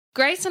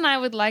Grace and I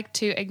would like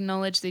to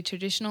acknowledge the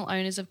traditional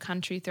owners of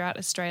country throughout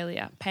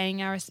Australia, paying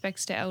our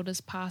respects to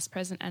elders past,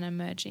 present and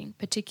emerging,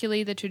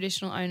 particularly the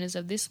traditional owners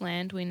of this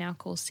land we now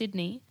call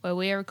Sydney, where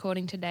we are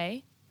recording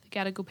today, the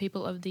Gadigal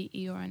people of the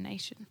Eora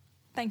Nation.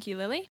 Thank you,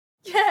 Lily.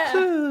 Yeah.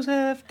 Clues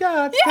have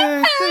got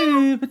Yeah.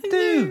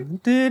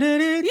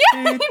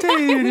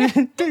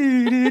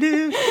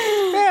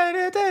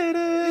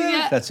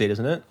 That's it,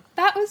 isn't it?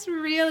 That was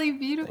really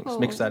beautiful. Thanks.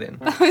 Mix that in.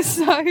 That was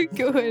so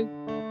good.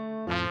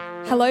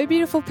 Hello,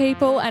 beautiful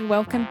people, and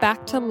welcome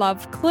back to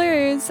Love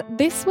Clues.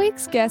 This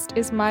week's guest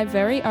is my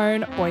very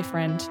own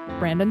boyfriend,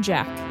 Brandon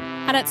Jack.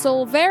 And it's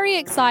all very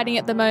exciting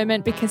at the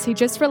moment because he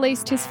just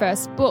released his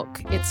first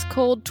book. It's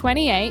called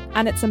 28,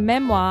 and it's a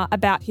memoir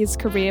about his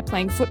career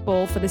playing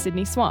football for the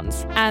Sydney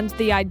Swans and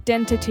the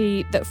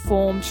identity that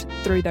formed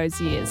through those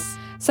years.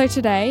 So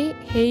today,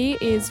 he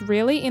is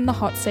really in the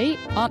hot seat,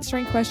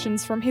 answering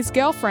questions from his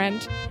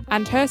girlfriend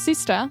and her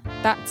sister,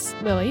 that's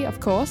Lily, of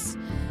course,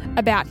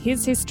 about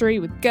his history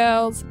with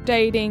girls,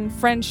 dating,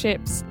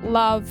 friendships,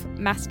 love,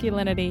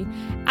 masculinity,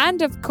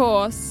 and of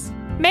course,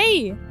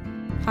 me.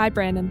 Hi,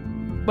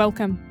 Brandon.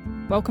 Welcome.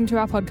 Welcome to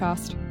our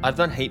podcast. I've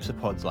done heaps of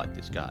pods like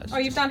this, guys. Oh,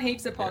 you've done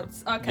heaps of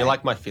pods. Okay. You're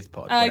like my fifth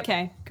pod.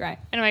 Okay, great.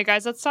 Anyway,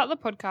 guys, let's start the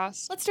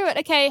podcast. Let's do it.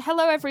 Okay,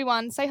 hello,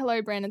 everyone. Say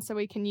hello, Brandon, so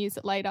we can use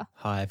it later.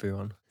 Hi,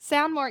 everyone.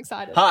 Sound more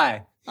excited.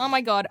 Hi. Oh,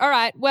 my God. All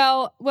right.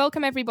 Well,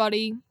 welcome,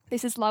 everybody.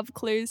 This is Love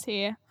Clues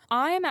here.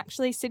 I am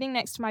actually sitting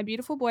next to my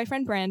beautiful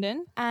boyfriend,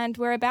 Brandon, and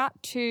we're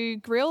about to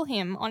grill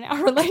him on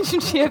our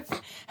relationship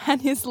and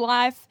his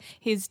life,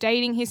 his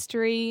dating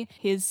history,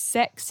 his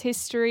sex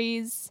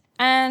histories,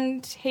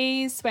 and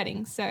he's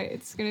sweating, so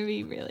it's going to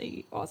be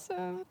really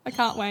awesome. I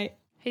can't wait.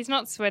 He's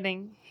not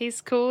sweating.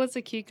 He's cool as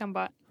a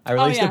cucumber. I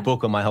released yeah. a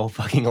book on my whole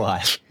fucking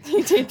life.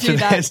 You did do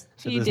that.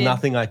 There's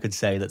nothing I could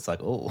say that's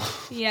like, oh.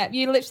 Yeah,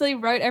 you literally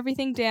wrote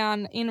everything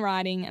down in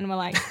writing and were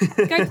like,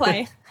 go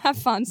play, have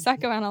fun,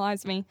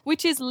 psychoanalyze me,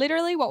 which is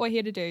literally what we're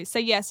here to do. So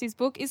yes, his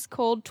book is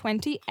called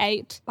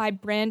 28 by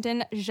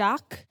Brandon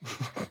Jacques.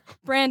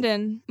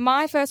 Brandon,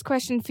 my first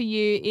question for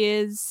you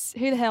is,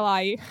 who the hell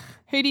are you?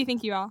 Who do you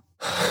think you are?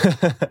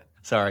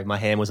 Sorry, my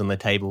hand was on the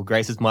table.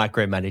 Grace is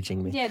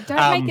micromanaging me. Yeah,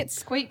 don't make it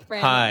squeak,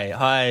 Brandon.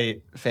 Hi,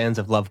 fans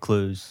of Love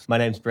Clues. My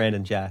name's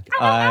Brandon Jack.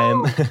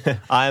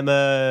 I'm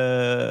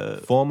a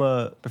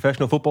former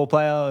professional football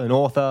player, an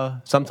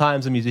author,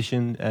 sometimes a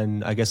musician,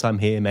 and I guess I'm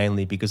here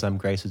mainly because I'm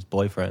Grace's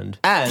boyfriend.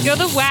 And You're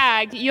the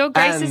wag. You're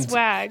Grace's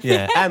wag.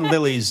 Yeah, and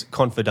Lily's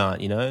confidant,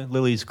 you know,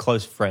 Lily's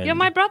close friend. You're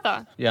my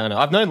brother. Yeah, I know.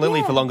 I've known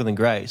Lily for longer than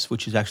Grace,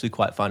 which is actually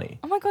quite funny.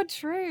 Oh my God,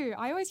 true.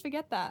 I always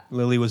forget that.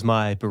 Lily was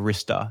my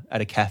barista at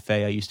a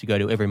cafe I used to go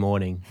to every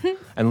morning.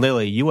 And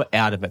Lily, you were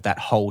out of it that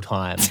whole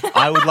time.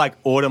 I would like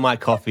order my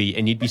coffee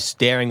and you'd be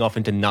staring off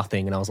into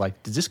nothing. And I was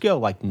like, does this girl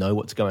like know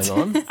what's going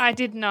on? I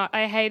did not.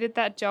 I hated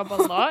that job a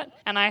lot,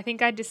 and I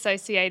think I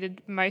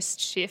dissociated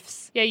most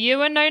shifts. Yeah, you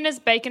were known as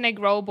Bacon Egg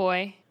Roll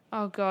Boy.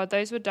 Oh, God,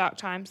 those were dark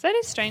times. That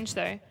is strange,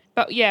 though.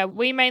 But yeah,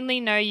 we mainly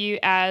know you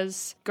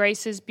as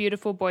Grace's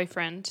beautiful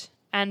boyfriend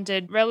and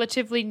a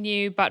relatively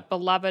new but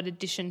beloved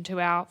addition to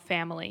our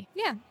family.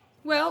 Yeah.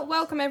 Well,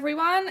 welcome,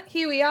 everyone.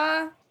 Here we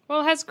are.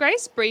 Well, has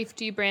Grace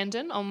briefed you,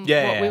 Brandon, on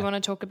what we want to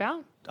talk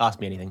about? Ask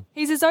me anything.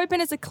 He's as open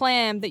as a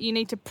clam that you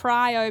need to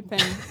pry open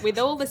with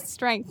all the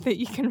strength that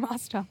you can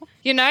muster.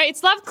 You know,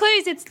 it's Love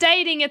Clues, it's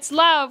dating, it's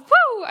love.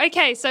 Woo!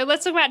 Okay, so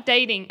let's talk about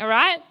dating, all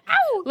right?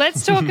 Ow!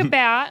 Let's talk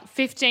about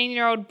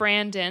 15-year-old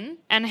Brandon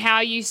and how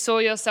you saw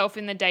yourself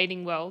in the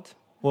dating world.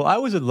 Well, I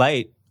was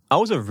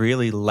a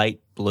really late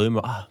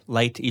bloomer,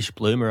 late-ish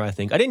bloomer, I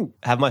think. I didn't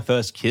have my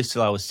first kiss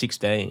till I was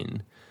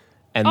 16.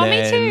 And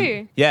me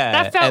too. Yeah.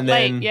 That felt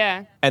late,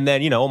 yeah. And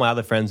then, you know, all my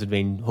other friends had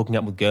been hooking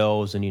up with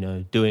girls and, you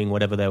know, doing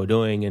whatever they were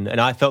doing. And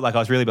I felt like I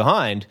was really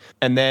behind.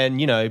 And then,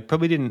 you know,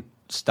 probably didn't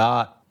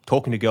start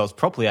talking to girls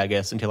properly, I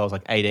guess, until I was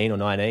like 18 or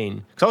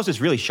 19. Because I was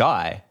just really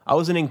shy. I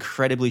was an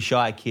incredibly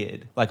shy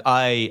kid. Like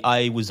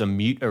I was a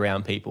mute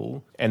around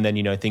people. And then,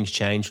 you know, things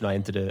changed and I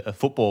entered a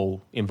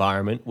football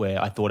environment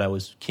where I thought I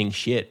was king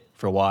shit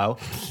for a while.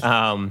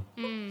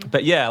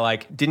 But yeah,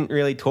 like didn't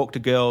really talk to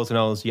girls when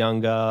I was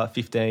younger,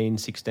 15,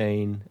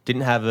 16.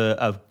 Didn't have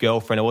a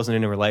girlfriend. I wasn't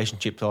in a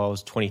relationship till I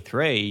was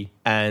 23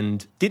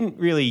 and didn't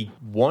really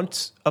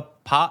want a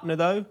partner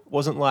though.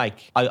 Wasn't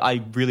like,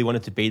 I really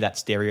wanted to be that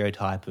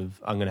stereotype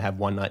of I'm going to have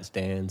one night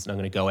stands and I'm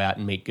going to go out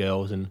and meet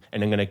girls and I'm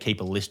going to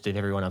keep a list of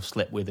everyone I've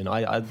slept with. And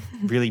I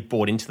really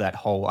bought into that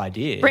whole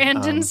idea.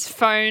 Brandon's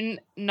phone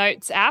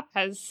notes app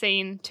has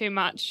seen too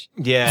much.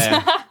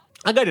 Yeah.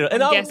 I got it.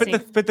 And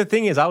but the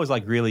thing is, I was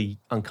like really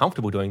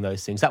uncomfortable doing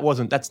those things.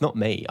 That's not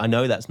me. I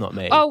know that's not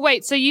me. Oh,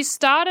 wait. So you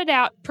started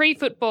out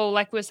pre-football,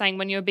 like we were saying,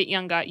 when you were a bit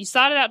younger. You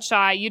started out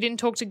shy. You didn't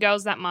talk to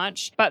girls that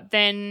much, but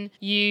then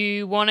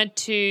you wanted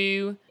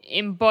to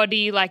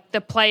embody like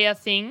the player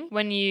thing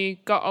when you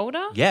got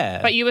older.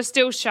 Yeah. But you were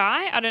still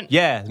shy?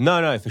 Yeah.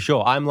 No, for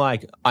sure. I'm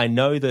like, I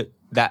know that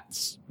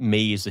that's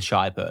me as a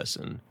shy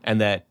person.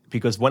 And that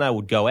because when I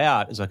would go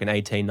out as like an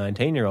 18,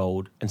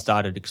 19-year-old and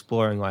started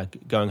exploring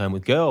like going home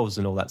with girls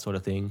and all that sort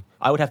of thing,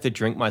 I would have to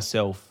drink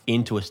myself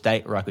into a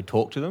state where I could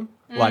talk to them.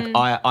 Like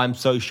I'm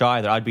so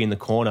shy that I'd be in the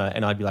corner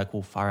and I'd be like,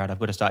 well, far out, I've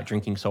got to start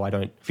drinking so I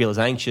don't feel as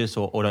anxious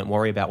or don't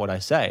worry about what I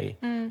say.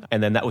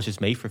 And then that was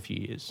just me for a few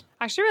years.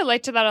 I actually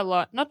relate to that a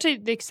lot. Not to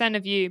the extent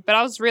of you, but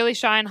I was really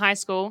shy in high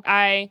school.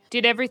 I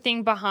did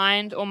everything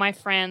behind all my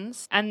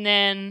friends. And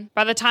then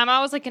by the time I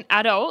was like an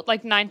adult,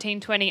 like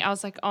 19, 20, I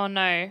was like, oh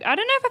no. I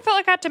don't know if I felt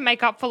like I had to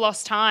make up for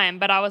lost time,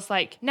 but I was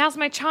like, now's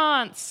my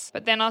chance.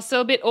 But then I was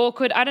still a bit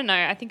awkward. I don't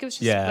know. I think it was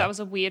just that was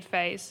a weird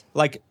phase.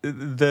 Like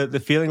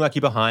the feeling like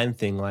you're behind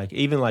thing, like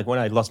even like when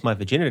I lost my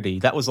virginity,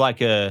 that was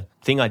like a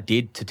thing I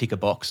did to tick a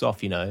box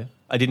off, you know.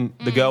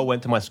 The girl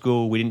went to my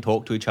school, we didn't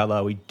talk to each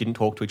other, we didn't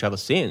talk to each other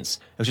since.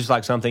 It was just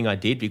like something I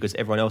did because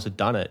everyone else had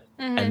done it.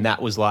 And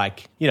that was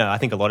like, you know, I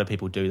think a lot of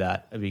people do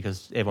that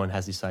because everyone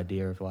has this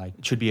idea of like,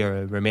 it should be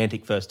a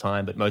romantic first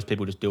time, but most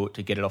people just do it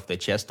to get it off their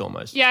chest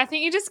almost. Yeah, I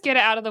think you just get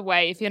it out of the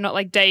way if you're not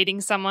like dating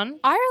someone.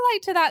 I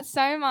relate to that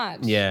so much.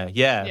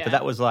 Yeah. But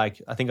that was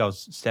like, I think I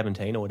was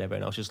 17 or whatever,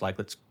 and I was just like,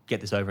 let's get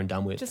this over and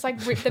done with. Just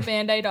like rip the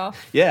Band-Aid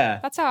off. Yeah.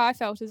 That's how I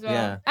felt as well.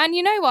 Yeah. And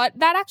you know what?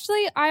 That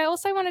actually, I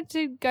also wanted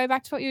to go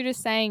back to what you were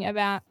just saying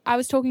about, I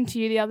was talking to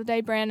you the other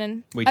day,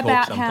 Brandon. We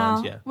talk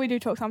sometimes, yeah. We do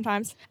talk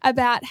sometimes.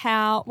 About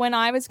how when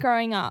I was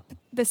growing up,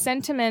 the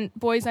sentiment,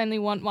 boys only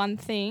want one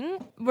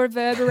thing,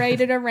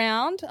 reverberated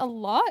around a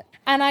lot.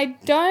 And I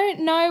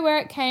don't know where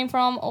it came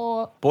from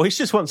or... Boys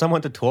just want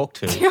someone to talk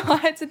to.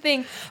 It's a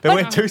thing. But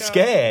we're too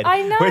scared.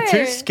 I know. We're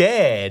too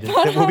scared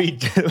that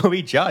we'll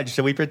be judged,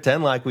 so we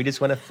pretend like we just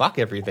want to fuck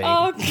everything.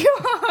 Oh,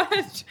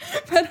 God.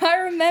 But I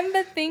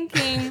remember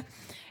thinking,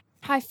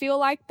 I feel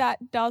like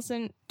that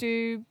doesn't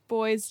do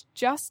boys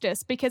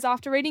justice, because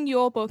after reading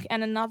your book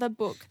and another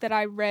book that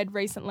I read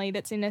recently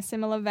that's in a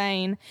similar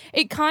vein,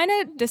 it kind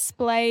of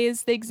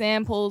displays the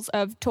examples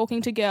of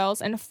talking to girls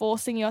and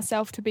forcing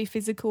yourself to be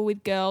physical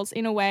with girls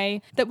in a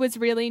way that was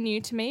really new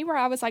to me, where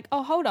I was like,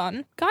 oh, hold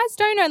on, guys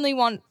don't only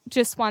want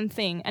just one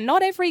thing, and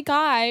not every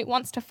guy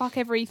wants to fuck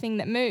everything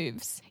that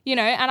moves, you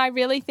know, and I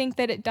really think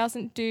that it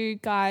doesn't do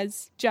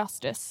guys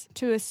justice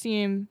to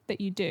assume that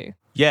you do.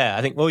 Yeah,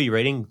 I think, what were you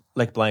reading?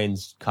 Lech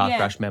Blaine's Car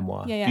Crash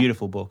memoir. Yeah.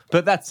 Beautiful book.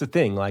 But that's the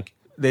thing, like,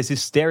 there's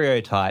this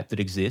stereotype that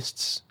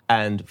exists,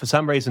 and for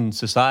some reason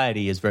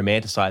society has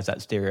romanticized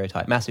that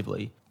stereotype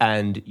massively.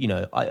 And, you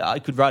know, I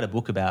could write a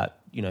book about,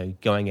 you know,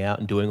 going out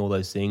and doing all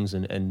those things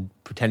and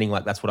pretending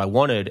like that's what I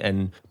wanted,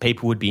 and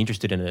people would be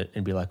interested in it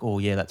and be like, oh,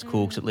 yeah, that's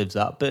cool because it lives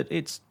up. But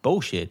it's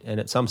bullshit.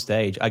 And at some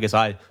stage, I guess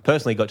I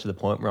personally got to the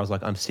point where I was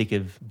like, I'm sick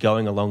of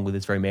going along with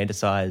this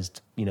romanticized,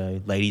 you know,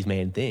 ladies'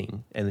 man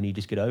thing. And then you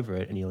just get over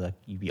it and you're like,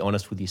 you be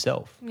honest with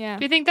yourself. Yeah.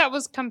 Do you think that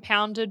was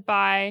compounded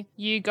by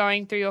you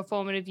going through your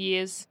formative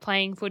years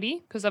playing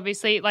footy? Because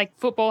obviously, like,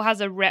 football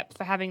has a rep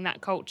for having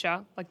that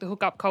culture, like the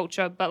hookup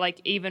culture, but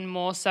like even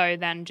more so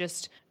than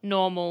just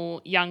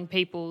normal young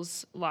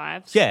people's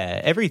lives.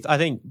 Yeah, I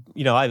think,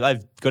 you know,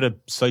 I've got a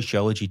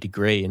sociology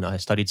degree and I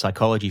studied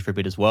psychology for a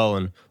bit as well,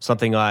 and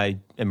something I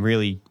am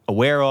really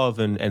aware of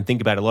and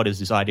think about a lot is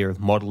this idea of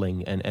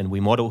modelling, and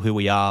we model who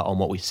we are on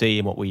what we see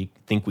and what we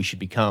think we should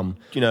become.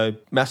 You know,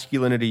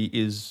 masculinity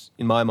is,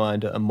 in my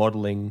mind, a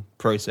modelling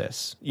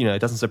process. You know, it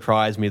doesn't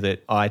surprise me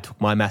that I took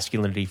my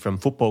masculinity from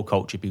football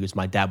culture because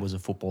my dad was a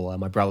footballer,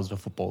 my brothers were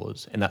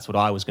footballers, and that's what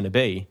I was going to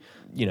be.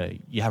 You know,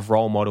 you have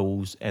role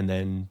models, and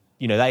then,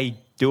 you know, they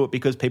do it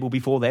because people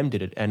before them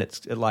did it. And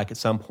it's like at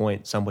some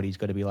point somebody's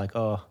got to be like,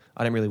 oh,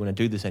 I don't really want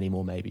to do this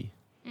anymore maybe.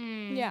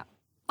 Yeah.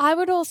 I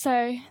would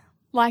also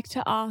like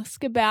to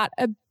ask about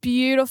a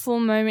beautiful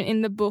moment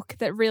in the book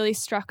that really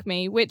struck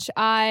me, which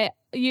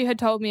you had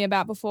told me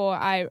about before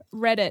I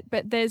read it.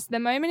 But there's the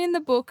moment in the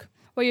book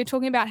where you're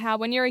talking about how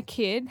when you're a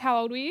kid, how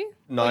old were you?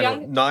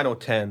 9 or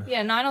 10.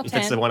 Yeah, 9 or 10. If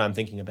that's the one I'm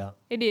thinking about.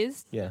 It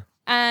is. Yeah.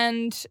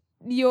 And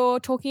you're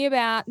talking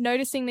about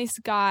noticing this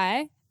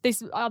guy,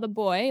 this other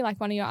boy, like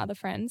one of your other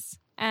friends,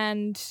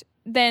 and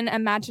then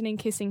imagining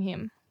kissing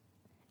him.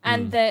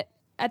 And that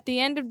at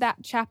the end of that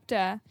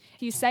chapter,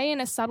 you say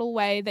in a subtle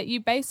way that you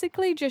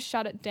basically just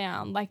shut it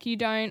down. Like you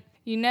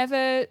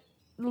never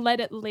let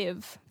it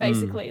live,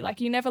 basically.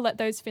 Like you never let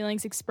those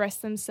feelings express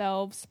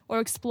themselves or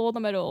explore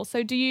them at all.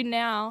 So do you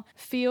now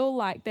feel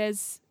like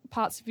there's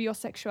parts of your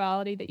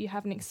sexuality that you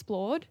haven't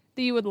explored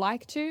that you would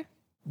like to?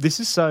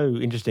 This is so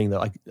interesting that,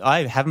 like,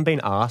 I haven't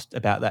been asked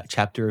about that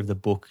chapter of the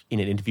book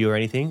in an interview or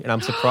anything, and I'm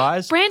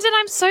surprised. Brandon,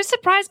 I'm so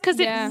surprised because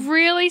it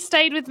really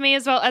stayed with me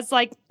as well as,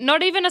 like,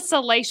 not even a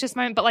salacious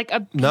moment, but like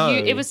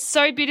it was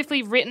so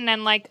beautifully written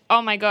and like,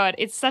 oh my God,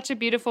 it's such a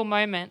beautiful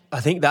moment.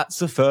 I think that's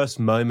the first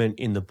moment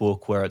in the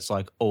book where it's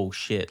like, oh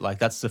shit, like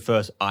that's the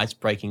first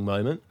ice-breaking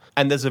moment.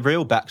 And there's a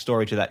real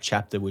backstory to that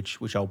chapter, which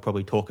I'll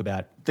probably talk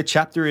about. The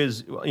chapter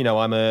is, you know,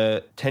 I'm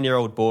a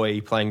 10-year-old boy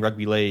playing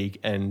rugby league,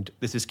 and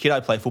there's this kid I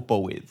play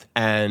football with,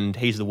 and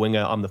he's the winger,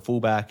 I'm the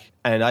fullback.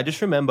 And I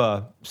just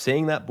remember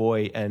seeing that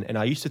boy, and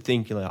I used to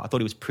think, you know, I thought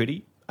he was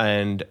pretty.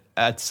 And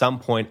at some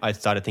point, I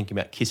started thinking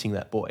about kissing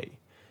that boy.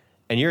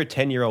 And you're a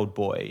 10-year-old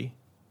boy,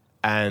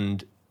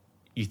 and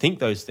you think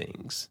those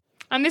things.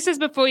 And this is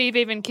before you've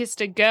even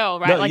kissed a girl,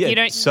 right? No, like yeah,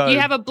 you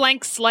have a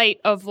blank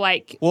slate of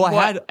like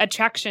what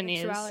attraction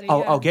is.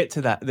 I'll get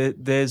to that.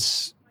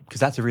 There's because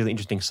that's a really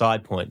interesting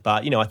side point.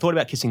 But, I thought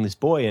about kissing this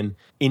boy, and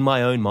in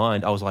my own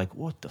mind, I was like,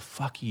 what the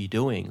fuck are you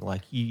doing?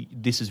 Like,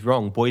 this is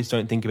wrong. Boys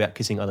don't think about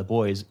kissing other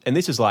boys. And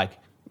this is like,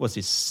 what's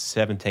this,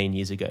 17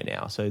 years ago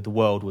now. So the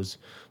world was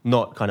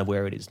not kind of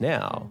where it is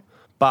now.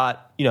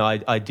 But,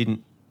 I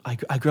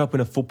grew up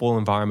in a football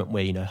environment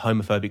where,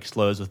 homophobic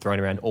slurs were thrown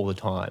around all the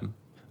time.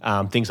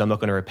 Things I'm not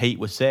going to repeat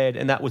were said,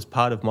 and that was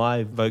part of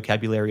my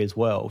vocabulary as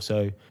well.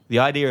 So the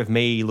idea of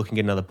me looking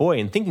at another boy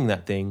and thinking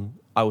that thing,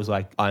 I was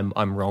like,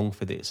 I'm wrong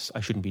for this.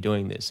 I shouldn't be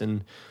doing this.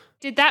 And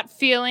did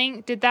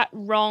that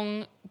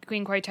wrong,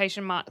 in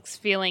quotation marks,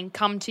 feeling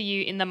come to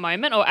you in the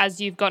moment, or as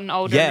you've gotten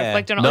older and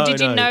reflected on it? Or did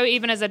you know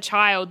even as a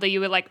child that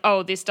you were like,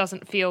 oh, this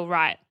doesn't feel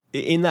right?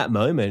 In that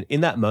moment,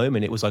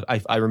 it was like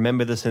I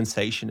remember the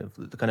sensation of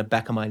the kind of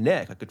back of my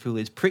neck. I could feel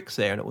these pricks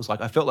there, and it was like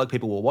I felt like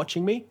people were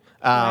watching me.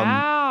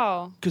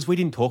 Wow! Because we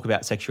didn't talk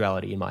about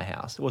sexuality in my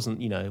house. It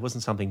wasn't, it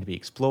wasn't something to be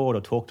explored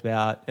or talked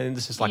about, and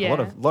this is like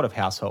a lot of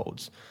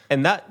households.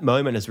 And that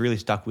moment has really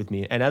stuck with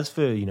me. And as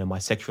for my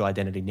sexual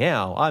identity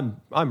now,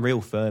 I'm real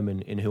firm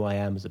in who I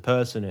am as a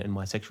person and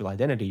my sexual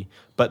identity.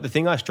 But the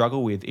thing I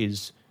struggle with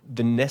is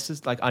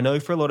I know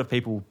for a lot of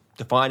people,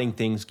 defining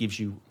things gives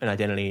you an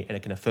identity and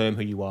it can affirm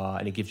who you are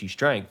and it gives you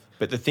strength.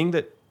 But the thing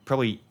that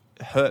probably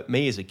hurt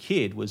me as a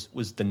kid was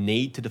the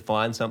need to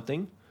define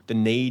something, the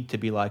need to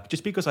be like,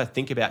 just because I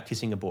think about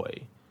kissing a boy,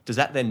 does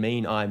that then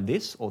mean I'm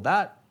this or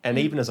that? And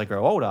even as I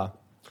grow older,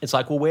 it's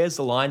like, well, where's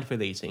the line for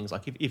these things?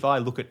 Like if I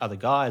look at other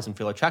guys and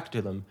feel attracted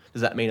to them,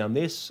 does that mean I'm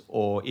this?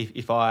 Or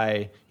if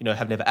I,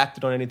 have never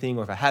acted on anything,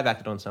 or if I have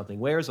acted on something,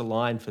 where is a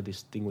line for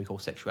this thing we call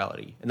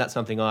sexuality? And that's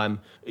something I'm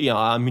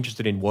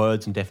interested in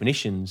words and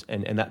definitions,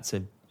 and that's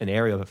an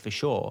area of it for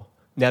sure.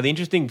 Now, the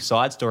interesting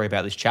side story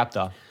about this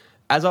chapter,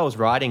 as I was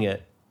writing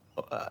it,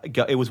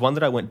 it was one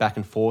that I went back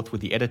and forth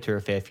with the editor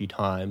a fair few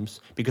times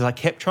because I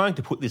kept trying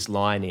to put this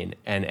line in,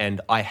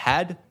 and I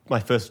had my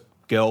first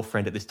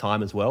girlfriend at this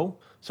time as well.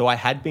 So I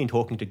had been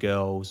talking to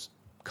girls.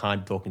 I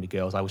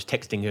was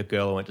texting a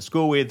girl I went to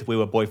school with. We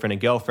were boyfriend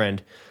and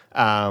girlfriend.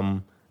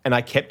 And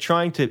I kept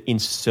trying to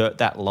insert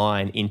that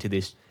line into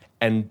this.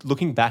 And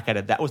looking back at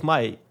it, that was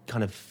my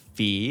kind of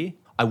fear.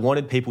 I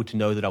wanted people to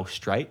know that I was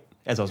straight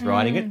as I was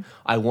writing it.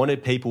 I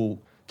wanted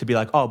people to be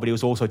like, oh, but he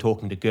was also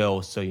talking to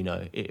girls, so,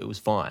 it was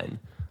fine.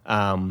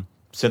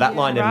 So that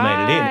line never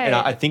made it in. And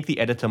I think the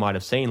editor might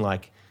have seen,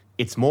 like,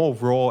 it's more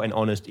raw and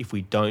honest if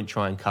we don't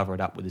try and cover it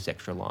up with this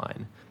extra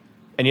line.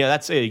 And,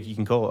 that's you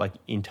can call it like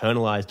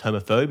internalized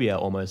homophobia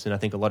almost, and I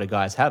think a lot of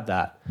guys have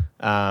that.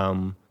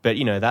 But,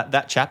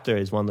 that chapter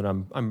is one that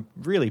I'm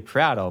really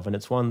proud of, and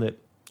it's one that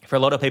for a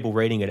lot of people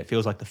reading it, it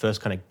feels like the first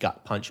kind of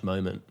gut punch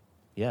moment.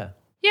 Yeah.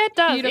 Yeah, it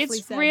does.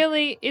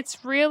 Beautifully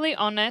It's really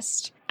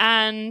honest.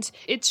 And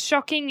it's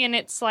shocking in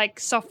its like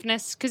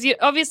softness because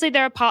obviously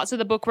there are parts of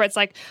the book where it's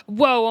like,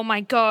 whoa, oh my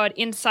God,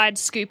 inside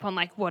scoop on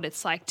like what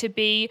it's like to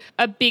be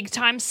a big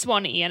time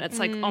Swanee. And it's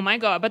like, oh my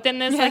God. But then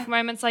there's like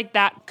moments like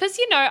that because,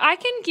 I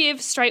can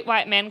give straight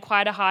white men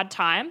quite a hard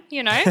time,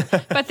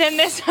 but then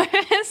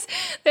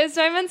there's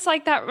moments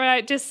like that where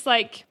I just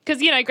like, because,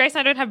 Grace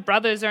and I don't have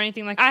brothers or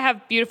anything. Like I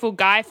have beautiful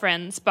guy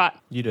friends, but.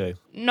 You do.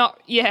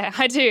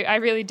 I do. I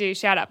really do.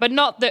 Shout out. But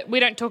not that we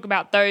don't talk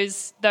about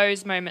those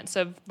moments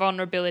of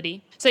vulnerability.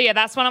 So yeah,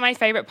 that's one of my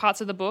favorite parts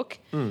of the book.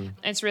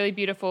 It's really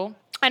beautiful.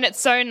 And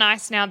it's so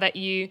nice now that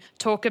you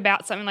talk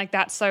about something like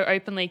that so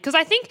openly. Because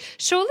I think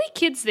surely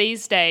kids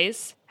these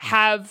days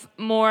have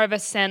more of a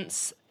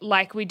sense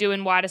like we do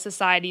in wider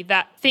society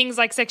that things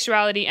like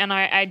sexuality and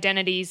our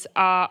identities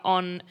are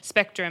on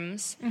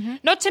spectrums.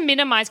 Not to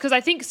minimize, because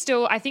I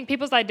think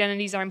people's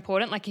identities are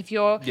important. Like if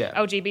you're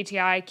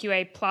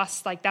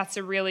LGBTIQA+, like that's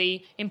a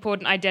really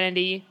important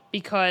identity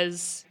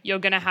because you're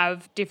going to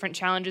have different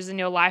challenges in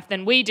your life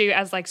than we do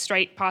as like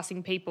straight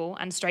passing people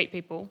and straight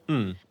people.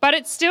 But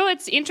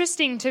it's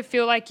interesting to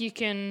feel like you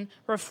can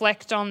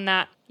reflect on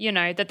that,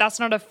 that's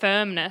not a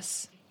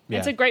firmness. Yeah.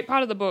 It's a great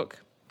part of the book.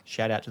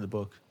 Shout out to the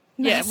book.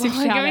 Yeah, we're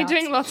going to be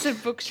doing lots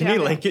of book shout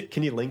outs.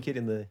 Can you link it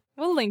in the...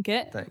 We'll link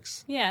it.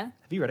 Thanks. Yeah.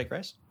 Have you read it,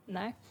 Grace?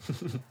 No.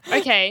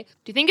 Okay.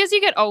 Do you think as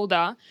you get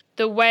older,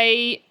 the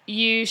way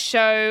you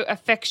show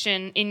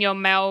affection in your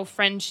male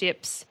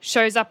friendships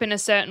shows up in a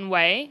certain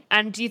way?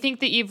 And do you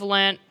think that you've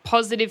learnt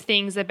positive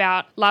things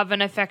about love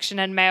and affection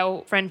and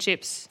male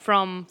friendships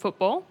from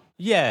football?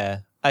 Yeah.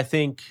 I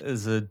think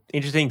there's an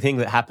interesting thing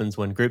that happens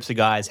when groups of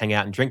guys hang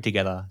out and drink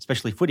together,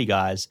 especially footy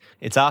guys.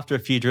 It's after a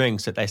few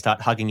drinks that they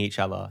start hugging each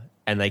other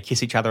and they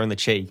kiss each other on the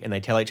cheek and they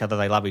tell each other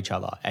they love each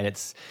other. And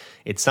it's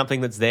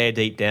something that's there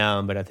deep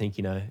down, but I think,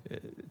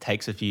 it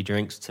takes a few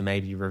drinks to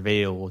maybe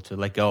reveal or to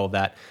let go of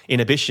that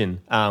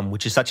inhibition,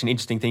 which is such an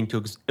interesting thing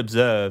to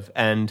observe.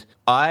 And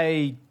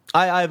I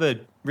have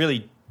a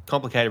really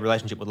complicated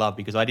relationship with love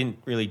because I didn't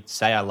really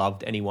say I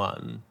loved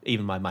anyone.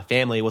 Even my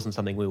family wasn't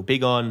something we were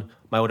big on.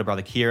 My older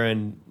brother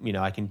Kieran,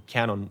 I can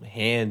count on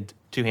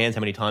two hands how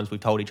many times we've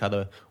told each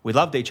other we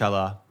loved each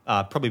other,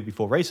 probably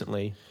before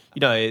recently.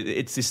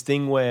 It's this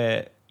thing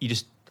where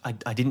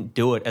I didn't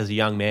do it as a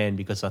young man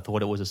because I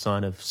thought it was a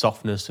sign of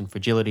softness and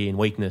fragility and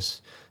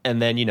weakness.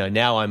 And then,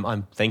 now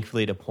I'm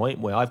thankfully at a point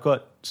where I've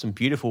got some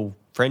beautiful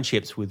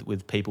friendships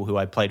with people who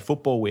I played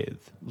football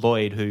with.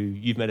 Lloyd, who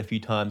you've met a few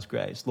times,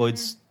 Grace.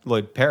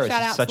 Lloyd Paris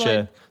Shout is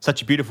out,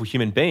 such a beautiful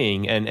human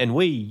being. And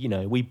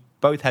we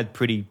both had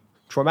pretty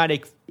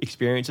traumatic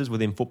experiences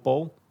within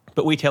football,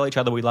 but we tell each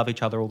other we love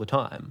each other all the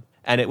time.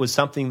 And it was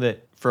something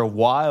that for a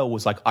while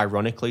was like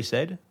ironically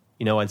said.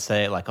 I'd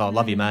say it like, oh, I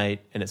love you,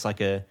 mate. And it's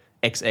like a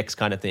XX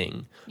kind of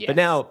thing. Yes.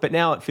 But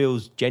now it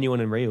feels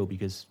genuine and real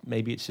because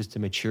maybe it's just a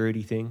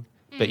maturity thing.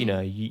 But,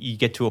 you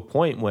get to a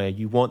point where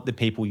you want the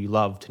people you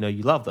love to know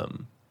you love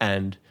them.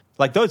 And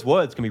like those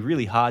words can be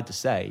really hard to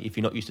say if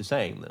you're not used to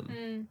saying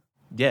them.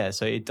 Yeah,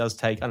 so it does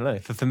take, I don't know,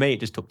 for me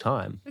it just took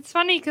time. It's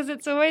funny because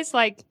it's always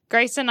like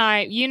Grace and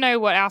I, you know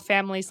what our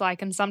family's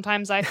like, and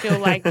sometimes I feel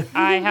like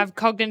I have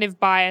cognitive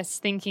bias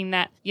thinking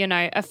that,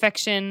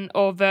 affection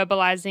or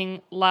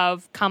verbalizing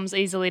love comes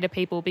easily to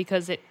people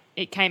because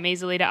it came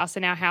easily to us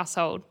in our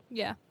household.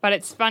 Yeah. But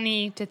it's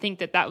funny to think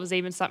that was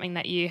even something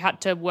that you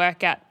had to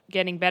work at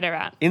getting better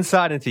at.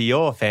 Insight into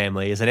your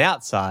family as an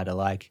outsider,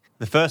 like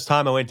the first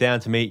time I went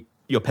down to meet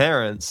your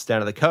parents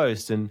down at the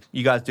coast and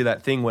you guys do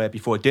that thing where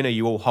before dinner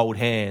you all hold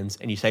hands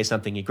and you say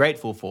something you're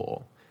grateful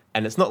for.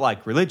 And it's not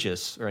like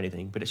religious or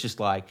anything, but it's just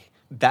like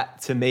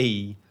that to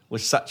me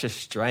was such a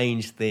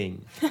strange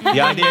thing.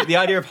 The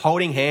idea of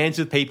holding hands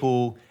with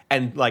people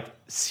and like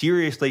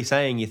seriously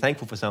saying you're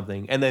thankful for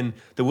something and then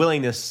the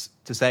willingness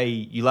to say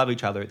you love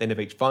each other at the end of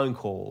each phone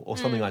call or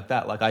something like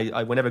that. Like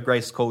I whenever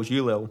Grace calls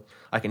you, Lil,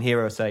 I can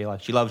hear her say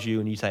like she loves you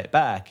and you say it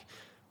back.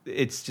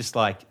 It's just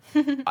like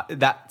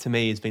that to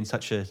me has been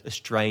such a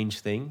strange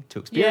thing to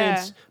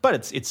experience,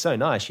 but it's so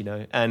nice,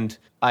 And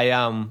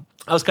I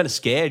was kind of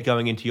scared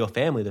going into your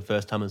family the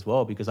first time as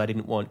well because I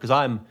didn't want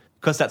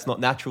because that's not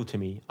natural to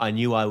me. I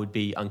knew I would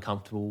be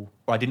uncomfortable,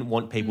 or I didn't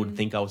want people to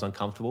think I was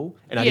uncomfortable,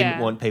 and I didn't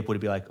want people to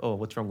be like, "Oh,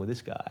 what's wrong with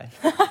this guy?"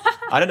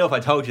 I don't know if I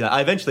told you that.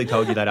 I eventually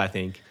told you that, I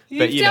think.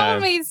 But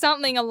told me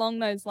something along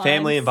those lines.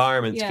 Family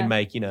environments can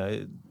make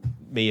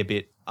me a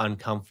bit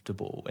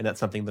uncomfortable, and that's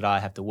something that I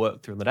have to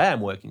work through and that I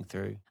am working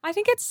through. I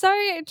think it's so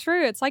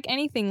true. It's like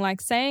anything, like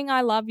saying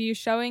I love you,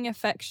 showing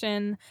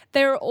affection.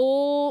 They're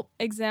all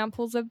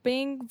examples of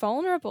being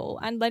vulnerable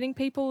and letting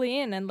people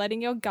in and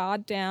letting your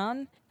guard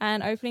down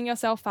and opening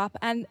yourself up.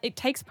 And it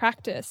takes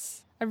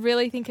practice. I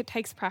really think it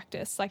takes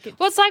practice. Well,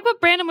 it's like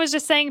what Brandon was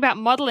just saying about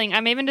modeling.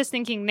 I'm even just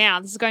thinking now,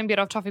 this is going a bit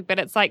off topic, but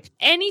it's like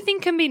anything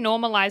can be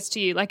normalized to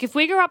you. Like if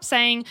we grew up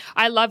saying,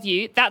 I love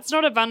you, that's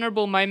not a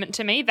vulnerable moment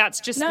to me. That's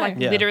just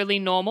literally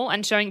normal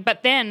and showing.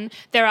 But then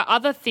there are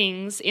other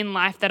things in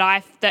life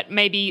that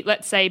maybe,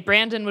 let's say,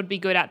 Brandon would be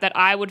good at that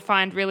I would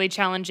find really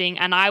challenging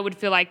and I would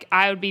feel like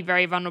I would be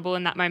very vulnerable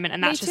in that moment.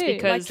 And that's just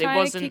because like it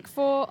wasn't. To kick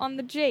 4 on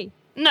the G.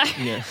 No,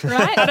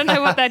 right? I don't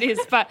know what that is,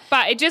 but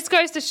it just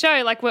goes to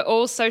show like we're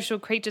all social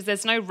creatures.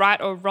 There's no right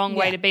or wrong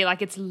way to be.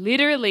 Like it's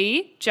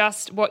literally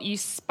just what you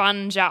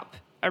sponge up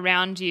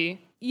around you.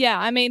 Yeah,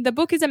 I mean, the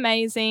book is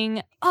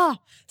amazing.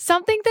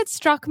 Something that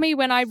struck me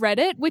when I read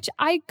it, which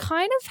I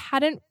kind of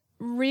hadn't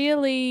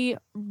really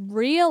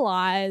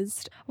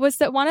realized, was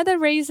that one of the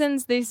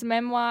reasons this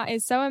memoir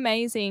is so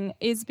amazing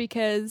is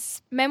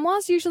because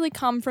memoirs usually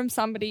come from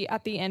somebody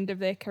at the end of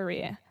their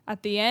career,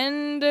 at the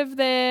end of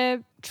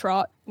their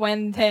trot,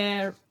 when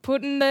they're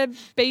putting the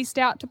beast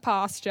out to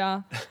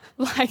pasture,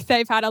 like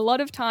they've had a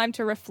lot of time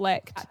to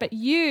reflect. But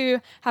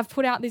you have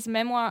put out this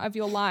memoir of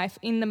your life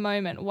in the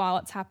moment while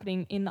it's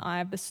happening in the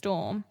eye of the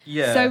storm.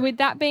 Yeah. So with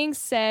that being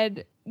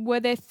said, were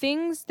there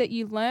things that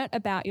you learnt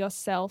about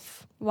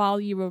yourself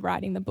while you were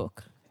writing the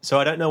book? So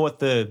I don't know what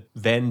the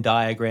Venn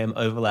diagram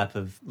overlap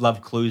of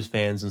Love Clues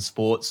fans and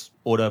sports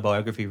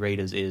autobiography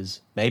readers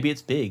is. Maybe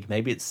it's big,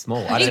 maybe it's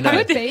small. I don't know.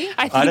 It could be.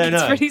 I think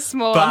it's pretty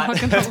small, I'm not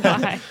going to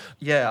lie.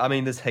 Yeah, I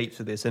mean, there's heaps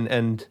of this.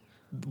 And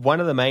one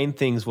of the main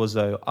things was,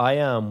 though,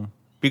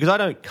 because I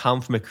don't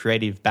come from a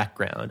creative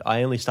background,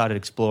 I only started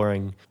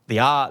exploring the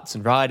arts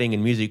and writing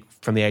and music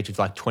from the age of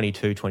like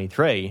 22,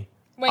 23.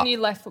 When you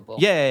left football.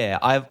 Yeah.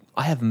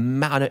 I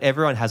know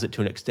everyone has it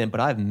to an extent, but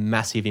I have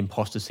massive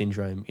imposter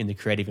syndrome in the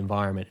creative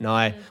environment. And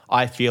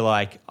I feel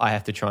like I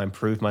have to try and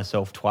prove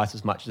myself twice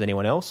as much as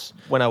anyone else.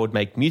 When I would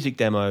make music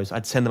demos,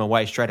 I'd send them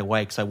away straight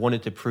away because I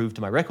wanted to prove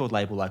to my record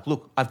label, like,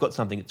 look, I've got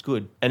something that's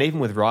good. And even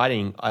with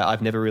writing,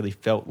 I've never really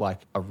felt like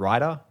a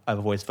writer. I've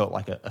always felt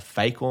like a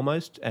fake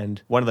almost. And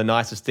one of the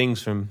nicest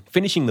things from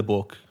finishing the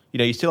book,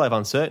 you still have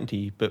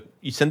uncertainty, but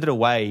you send it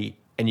away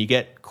and you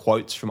get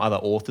quotes from other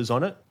authors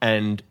on it.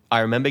 And I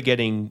remember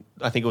getting,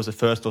 I think it was the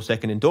first or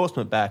second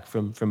endorsement back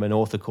from an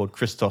author called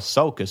Christos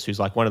Sulkas, who's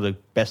like one of the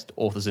best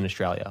authors in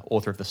Australia,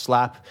 author of The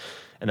Slap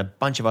and a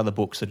bunch of other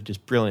books that are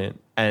just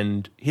brilliant.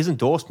 And his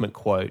endorsement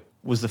quote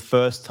was the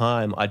first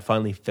time I'd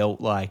finally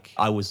felt like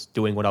I was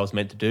doing what I was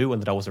meant to do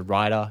and that I was a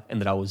writer and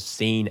that I was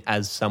seen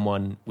as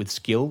someone with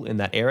skill in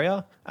that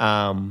area.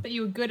 But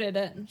you were good at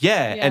it.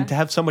 Yeah, and to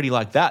have somebody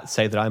like that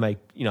say that I make,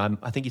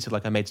 I think you said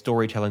like I made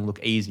storytelling look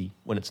easy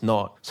when it's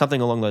not,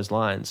 something along those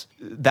lines.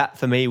 That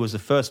for me was the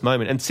first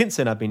moment. And since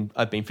then I've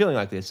been feeling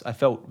like this. I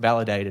felt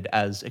validated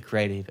as a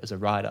creative, as a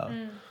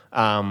writer.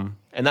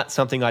 And that's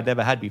something I'd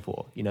never had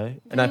before,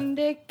 And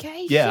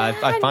Vindication.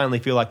 I finally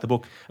feel like the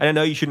book, and I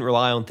know you shouldn't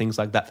rely on things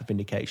like that for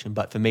vindication,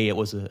 but for me it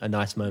was a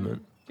nice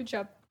moment. Good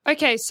job.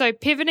 Okay, so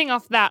pivoting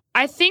off that,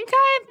 I think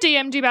I've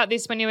DM'd you about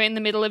this when you were in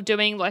the middle of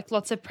doing like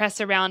lots of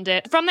press around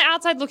it. From the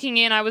outside looking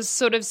in, I was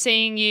sort of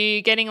seeing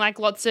you getting like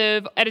lots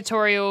of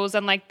editorials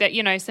and like that,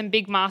 some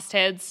big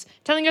mastheads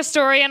telling your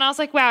story. And I was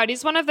like, wow, it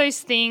is one of those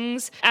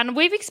things. And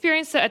we've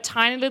experienced it a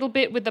tiny little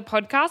bit with the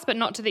podcast, but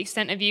not to the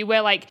extent of you,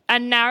 where like a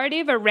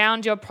narrative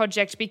around your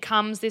project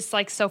becomes this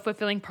like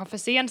self-fulfilling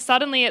prophecy. And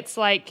suddenly it's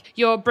like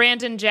you're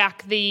Brandon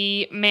Jack,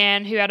 the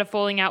man who had a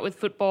falling out with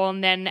football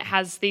and then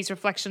has these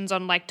reflections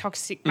on like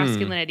toxic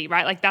masculinity,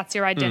 right? Like that's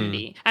your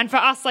identity. And for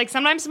us, like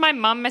sometimes my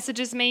mum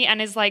messages me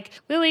and is like,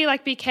 Lily,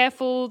 like be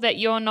careful that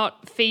you're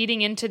not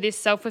feeding into this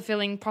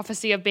self-fulfilling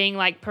prophecy of being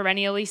like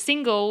perennially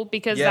single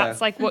because that's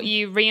like what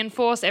you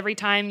reinforce every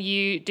time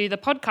you do the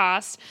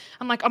podcast.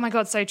 I'm like, oh my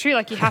God, so true.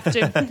 Like you have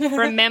to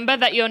remember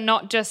that you're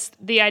not just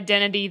the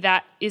identity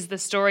that is the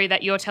story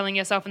that you're telling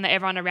yourself and that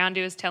everyone around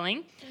you is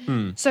telling.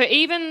 So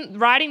even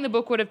writing the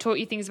book would have taught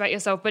you things about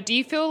yourself, but do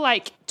you feel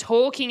like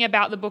talking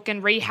about the book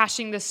and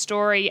rehashing the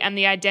story and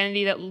the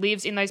identity that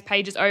lives in those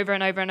pages over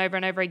and over and over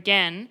and over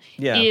again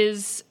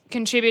is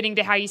contributing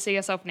to how you see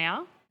yourself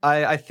now?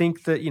 I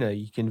think that,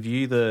 you can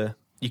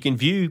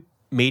view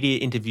media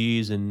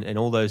interviews and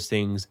all those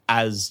things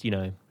as,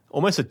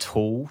 almost a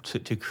tool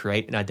to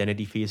create an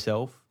identity for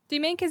yourself. Do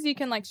you mean because you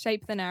can like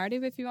shape the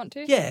narrative if you want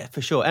to? Yeah, for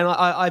sure. And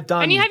I've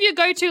done... And you have your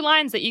go-to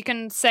lines that you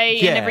can say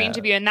in every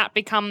interview and that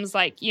becomes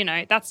like,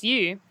 that's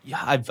you.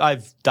 Yeah,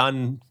 I've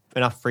done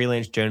enough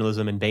freelance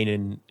journalism and been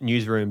in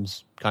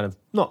newsrooms kind of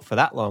not for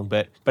that long,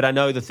 but I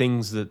know the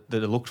things that are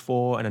looked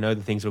for and I know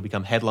the things that will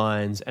become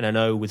headlines and I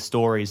know with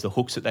stories the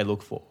hooks that they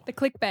look for. The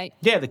clickbait.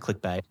 Yeah, the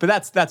clickbait.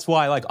 But that's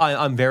why like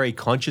I'm very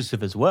conscious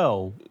of as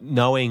well,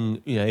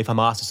 knowing, if I'm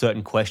asked a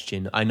certain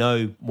question, I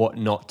know what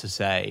not to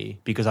say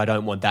because I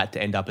don't want that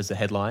to end up as a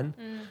headline.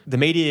 The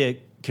media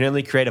can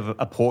only create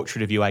a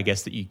portrait of you, I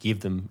guess, that you give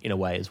them in a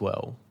way as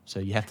well. So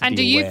you have to And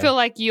do you feel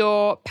like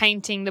you're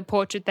painting the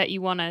portrait that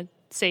you want to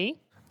see?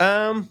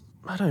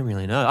 I don't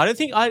really know. I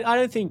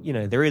don't think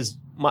there is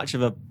much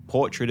of a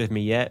portrait of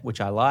me yet,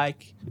 which I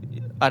like.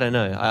 I don't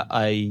know.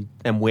 I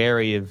am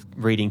wary of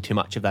reading too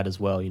much of that as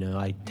well.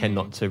 I tend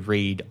not to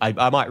read.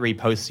 I might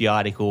repost the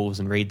articles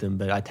and read them,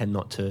 but I tend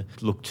not to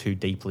look too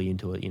deeply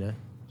into it.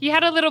 You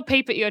had a little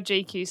peep at your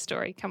GQ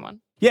story. Come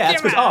on. Yeah,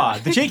 that's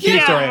because the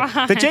GQ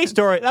story. The G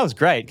story, that was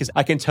great because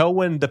I can tell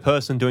when the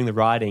person doing the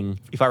writing,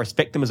 if I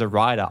respect them as a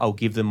writer, I'll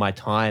give them my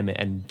time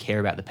and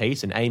care about the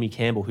piece. And Amy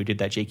Campbell, who did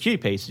that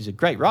GQ piece, is a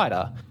great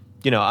writer.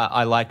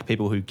 I like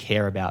people who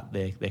care about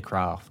their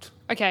craft.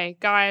 Okay,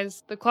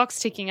 guys, the clock's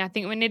ticking. I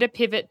think we need to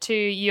pivot to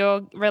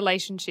your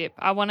relationship.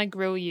 I want to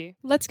grill you.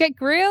 Let's get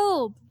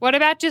grilled. What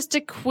about just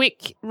a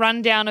quick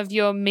rundown of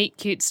your meet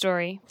cute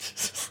story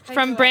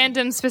from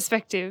Brandon's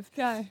perspective?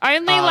 Go.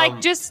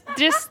 Only just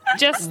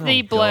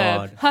the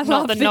blurb,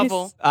 not the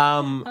novel.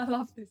 I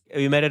love this.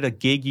 We met at a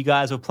gig you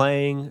guys were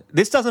playing.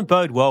 This doesn't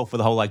bode well for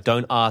the whole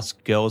don't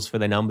ask girls for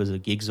their numbers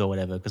at gigs or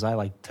whatever because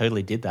I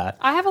totally did that.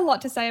 I have a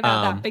lot to say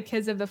about that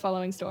because of the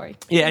following story.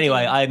 Yeah,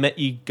 anyway, I met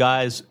you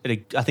guys at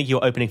I think you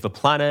were opening for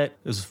Planet.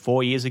 It was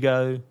 4 years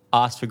ago.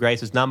 Asked for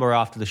Grace's number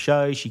after the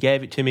show. She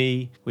gave it to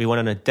me. We went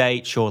on a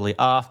date shortly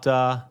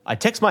after. I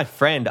text my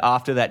friend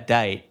after that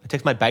date. I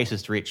text my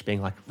bassist, Rich,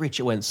 being like, Rich,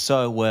 it went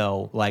so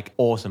well. Like,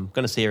 awesome.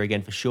 Going to see her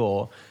again for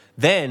sure.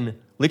 Then,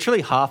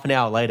 literally half an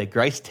hour later,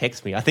 Grace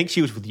texts me. I think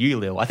she was with you,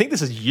 Lil. I think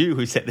this is you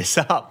who set this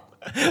up.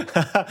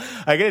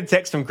 I get a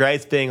text from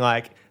Grace being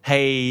like,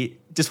 hey,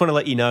 just want to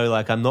let you know,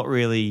 like, I'm not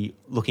really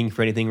looking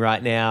for anything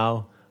right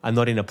now. I'm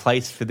not in a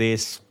place for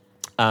this.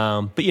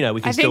 But,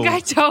 we can still... I think I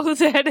told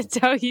her to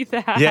tell you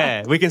that.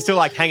 Yeah, we can still,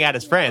 hang out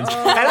as friends.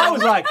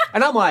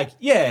 And I'm like,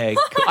 yeah,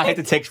 I had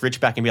to text Rich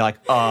back and be like,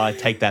 oh,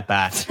 take that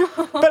back.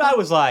 But I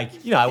was like,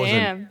 I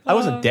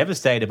wasn't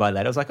devastated by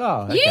that. I was like,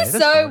 oh,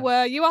 okay, you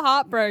were. You were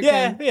heartbroken.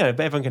 Yeah,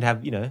 everyone can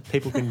have,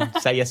 people can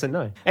say yes and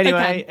no. Anyway,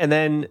 okay. And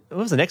then what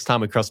was the next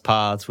time we crossed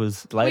paths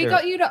was later. We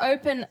got you to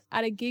open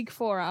at a gig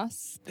for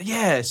us.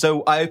 Yeah,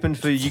 so I opened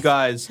for you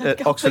guys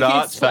at Oxford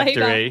Arts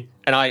Factory.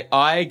 And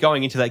I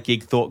going into that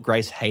gig thought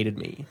Grace hated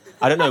me.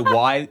 I don't know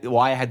why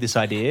I had this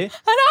idea. And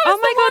I was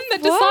the one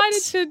that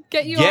decided to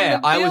get you on the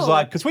bill. I was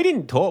like, because we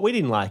didn't talk. We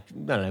didn't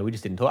we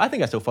just didn't talk. I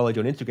think I still followed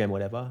you on Instagram or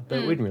whatever,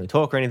 but we didn't really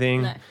talk or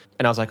anything. No.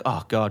 And I was like,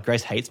 oh God,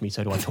 Grace hates me,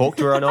 so do I talk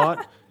to her or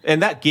not?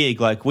 And that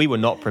gig, like, we were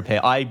not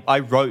prepared. I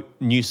wrote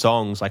new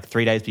songs like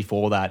 3 days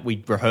before that.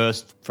 We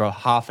rehearsed for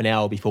half an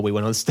hour before we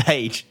went on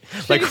stage.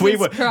 Like we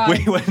were not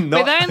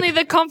with only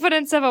the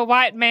confidence of a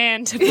white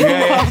man to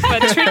pull off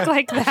a trick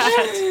like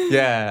that.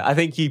 Yeah, I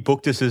think you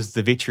booked us as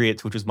the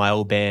Vitriots, which was my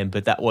old band,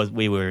 but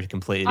we were a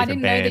completely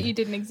different band. I didn't know that you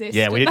didn't exist.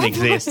 Yeah, we didn't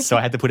exist, so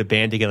I had to put a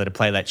band together to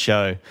play that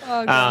show.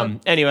 Oh,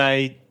 God.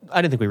 Anyway,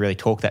 I didn't think we really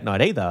talked that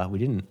night either. We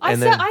didn't.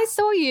 I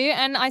saw you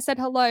and I said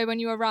hello when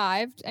you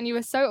arrived and you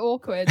were so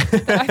awkward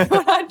that I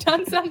thought I'd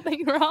done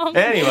something wrong.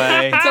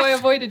 Anyway. So I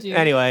avoided you.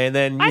 Anyway, and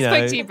then, I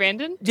spoke to you,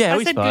 Brandon. Yeah,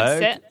 I said spoke. good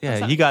set.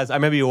 Yeah, you guys, I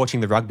remember you were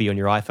watching the rugby on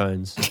your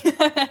iPhones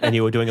and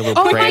you were doing a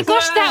little Oh my prance.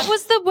 gosh, that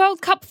was the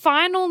World Cup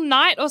final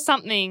night or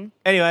something.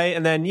 Anyway,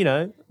 and then,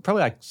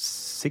 probably like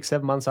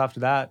 6-7 months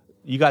after that,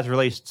 you guys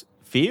released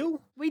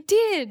Feel? We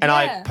did, And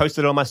I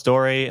posted it on my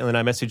story and then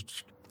I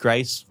messaged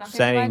Grace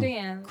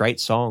saying, great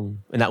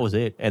song. And that was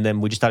it. And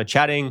then we just started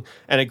chatting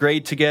and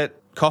agreed to get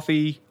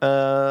coffee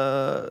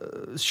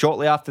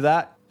shortly after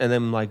that. And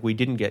then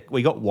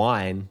we got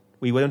wine.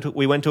 We went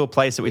to a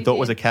place that we thought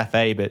was a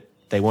cafe, but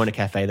they weren't a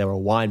cafe. They were a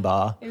wine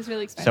bar. It was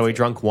really expensive. So we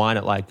drank wine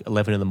at like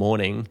 11 in the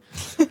morning.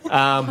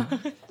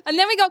 And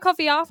then we got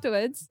coffee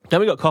afterwards.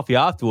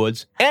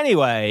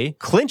 Anyway,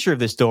 clincher of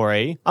the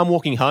story, I'm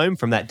walking home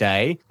from that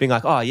day being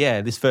like, oh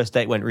yeah, this first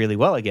date went really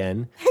well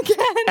again.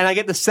 And I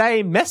get the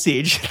same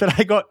message that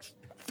I got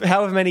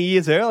however many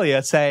years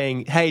earlier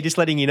saying, hey, just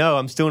letting you know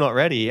I'm still not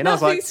ready. And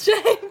Nothing's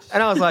changed.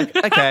 I was like,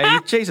 okay,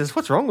 Jesus,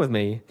 what's wrong with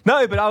me?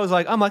 No, but I'm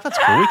like, that's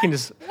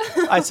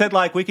cool. I said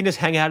we can just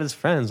hang out as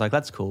friends. Like,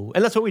 that's cool.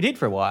 And that's what we did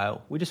for a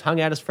while. We just hung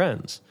out as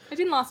friends. It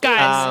didn't last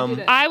Guys, did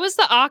it? I was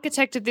the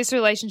architect of this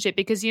relationship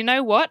because you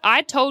know what?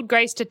 I told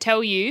Grace to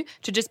tell you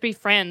to just be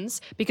friends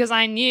because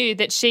I knew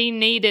that she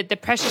needed the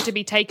pressure to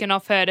be taken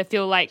off her to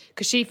feel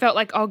because she felt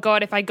like, oh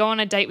God, if I go on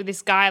a date with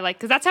this guy,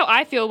 because that's how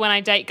I feel when I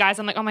date guys.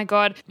 I'm like, oh my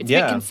God, it's a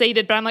bit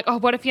conceited, but I'm like, oh,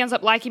 what if he ends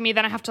up liking me?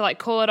 Then I have to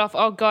call it off.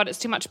 Oh God, it's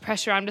too much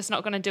pressure. I'm just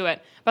not going to do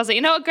it. But I was like,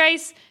 you know what,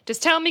 Grace?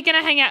 Just tell me we're going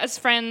to hang out as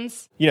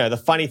friends. The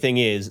funny thing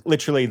is,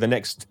 literally the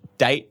next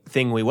date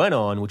thing we went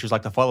on, which was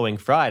the following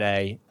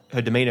Friday,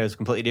 her demeanor was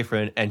completely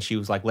different and she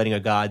was letting her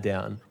guard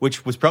down,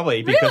 which was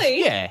probably because,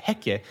 Really? yeah,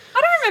 heck yeah.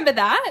 I don't remember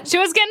that. She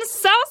was getting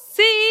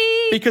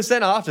saucy. Because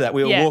then after that,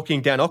 we were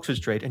walking down Oxford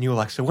Street and you were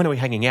like, so when are we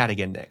hanging out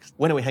again next?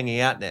 When are we hanging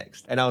out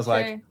next? And I was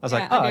like, Yeah, oh, I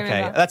do okay.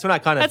 remember. That's when I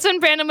kind of... That's when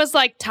Brandon was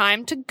like,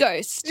 time to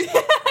ghost.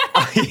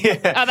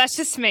 yeah. Oh, that's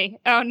just me.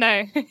 Oh,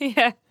 no.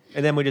 Yeah.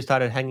 And then we just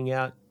started hanging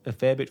out a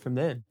fair bit from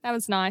then. That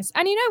was nice.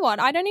 And you know what?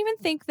 I don't even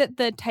think that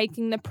the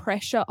taking the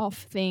pressure off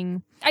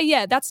thing...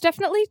 yeah, that's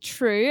definitely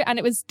true. And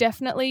it was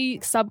definitely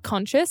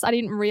subconscious. I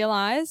didn't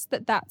realize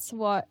that that's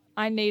what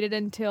I needed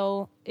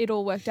until it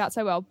all worked out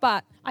so well.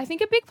 But I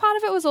think a big part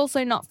of it was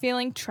also not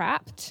feeling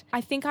trapped.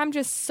 I think I'm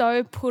just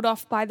so put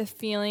off by the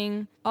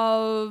feeling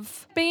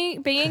of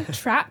being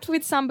trapped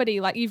with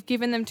somebody. You've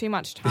given them too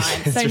much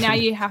time. So now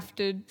you have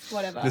to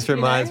whatever. This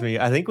reminds me,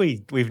 I think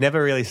we've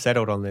never really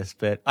settled on this,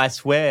 but I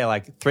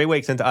swear 3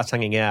 weeks into us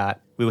hanging out,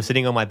 we were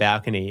sitting on my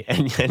balcony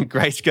and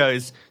Grace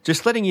goes,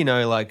 just letting you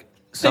know,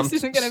 This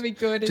isn't going to be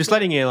good. Just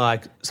letting you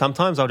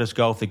sometimes I'll just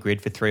go off the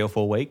grid for 3 or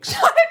 4 weeks.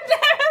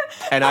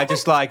 And I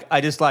just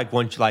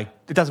want you,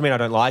 it doesn't mean I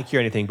don't like you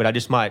or anything, but I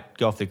just might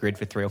go off the grid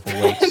for 3 or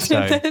 4 weeks.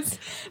 So.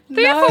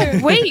 3 or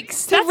 4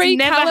 weeks. To That's never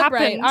recalibrate.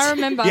 happened. I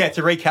remember. Yeah,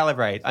 to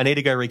recalibrate. I need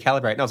to go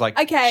recalibrate. And I was like,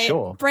 okay,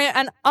 sure. Brent,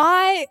 and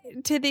I,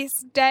 to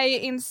this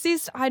day,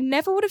 insist I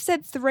never would have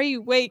said 3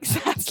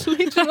 weeks. That's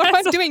literally what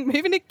I'm doing,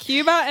 moving to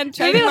Cuba and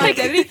changing my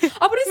identity.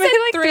 I would have said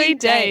maybe 3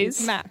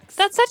 days max.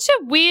 That's such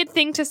a weird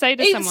thing to say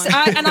to someone.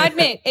 And I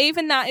admit,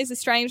 even that is a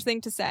strange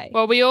thing to say.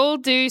 Well, we all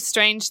do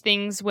strange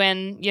things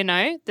when,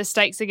 the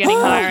stakes are getting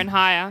higher and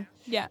higher.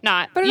 Yeah.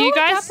 Nah, but it you all worked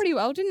guys out pretty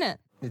well, didn't it?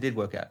 It did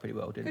work out pretty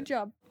well, didn't it? Good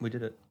job. We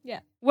did it. Yeah.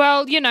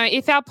 Well,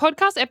 if our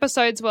podcast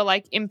episodes were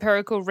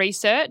empirical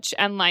research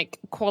and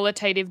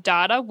qualitative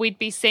data, we'd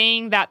be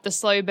seeing that the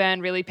slow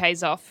burn really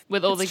pays off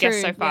with all the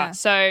guests so far. Yeah.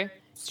 So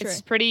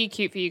it's pretty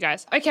cute for you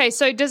guys. Okay,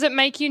 so does it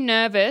make you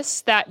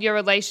nervous that your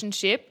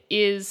relationship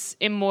is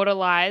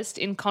immortalized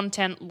in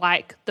content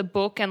like the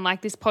book and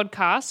like this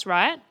podcast,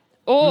 right?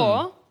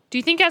 Or do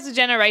you think as a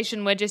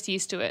generation we're just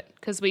used to it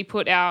because we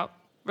put our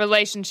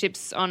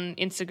relationships on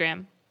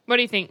Instagram? What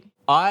do you think?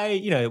 I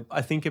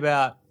think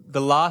about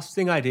the last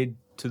thing I did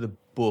to the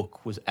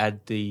book was add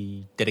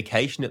the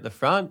dedication at the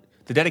front.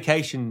 The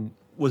dedication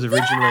was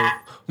originally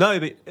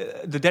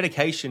the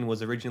dedication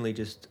was originally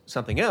just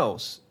something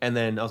else, and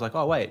then I was like,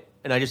 oh wait,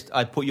 and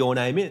I put your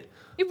name in.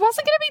 It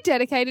wasn't going to be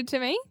dedicated to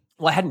me.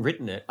 Well, I hadn't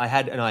written it. I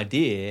had an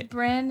idea.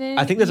 Brandon,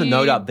 I think there's a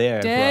note up there.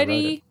 of where I wrote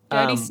Dirty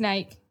it.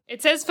 snake.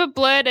 It says for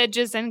Blurred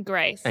Edges and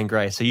Grace. And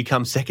Grace. So you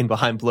come second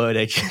behind Blurred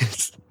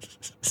Edges.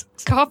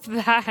 Cop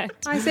that.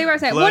 I see what I'm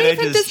saying. Blurred What do you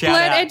think edges, does shout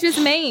blurred out. edges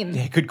mean?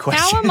 Yeah, good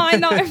question. How am I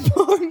not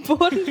more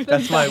important than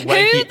That's my that?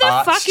 wanky Who the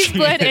art fuck is student.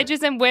 Blurred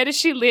Edges and where does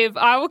she live?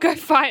 I will go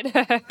fight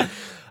her.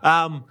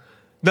 No,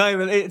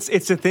 but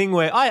it's a thing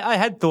where I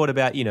had thought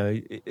about,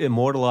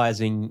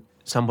 immortalizing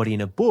somebody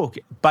in a book,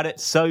 but it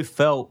so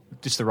felt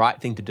just the right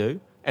thing to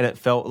do. And it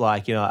felt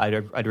like, you know,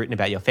 I'd written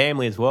about your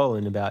family as well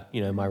and about,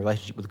 you know, my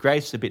relationship with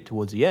Grace a bit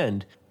towards the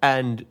end.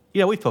 And,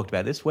 you know, we've talked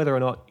about this, whether or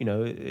not, you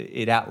know,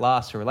 it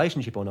outlasts a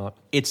relationship or not.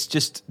 It's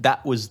just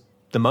that was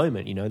the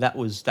moment, you know, that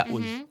was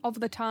Of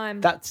the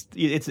time.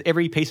 it's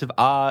every piece of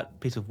art,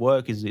 piece of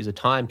work is a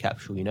time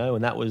capsule, you know,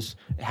 and that was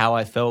how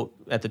I felt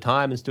at the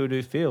time and still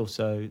do feel.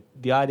 So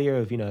the idea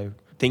of, you know,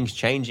 things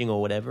changing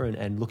or whatever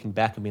and looking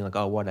back and being like,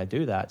 oh, why did I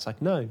do that? It's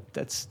like, no,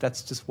 that's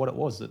just what it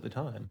was at the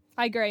time.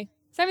 I agree.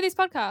 Same with this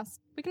podcast.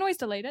 We can always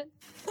delete it.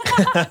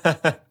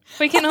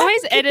 We can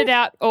always edit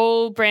out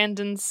all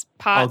Brandon's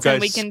I'll parts go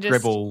and we can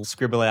just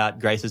scribble out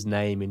Grace's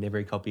name in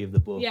every copy of the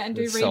book. Yeah, and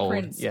do that's sold.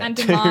 reprints Yeah. and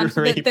Do demand that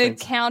the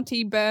reprints.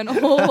 county burn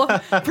all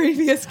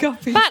previous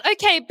copies. But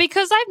okay,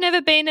 because I've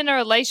never been in a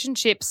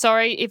relationship,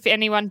 sorry if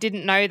anyone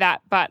didn't know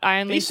that, but I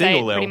only Be say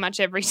single, it pretty Lil. much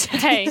every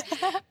day.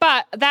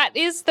 But that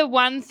is the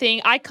one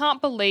thing I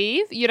can't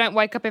believe you don't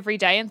wake up every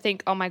day and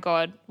think, oh my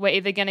God, we're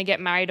either going to get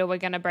married or we're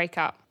going to break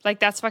up. Like,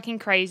 that's fucking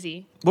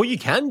crazy. Well, you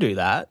can do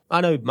that.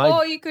 I know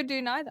Or you could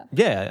do neither.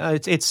 Yeah,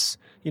 it's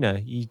you know,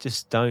 you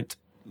just don't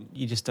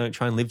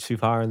try and live too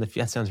far in the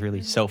that sounds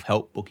really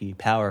self-help booky,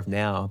 power of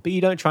now, but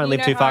you don't try and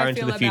live too far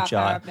into the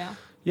future.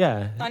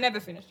 Yeah. I never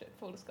finished it,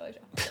 full disclosure.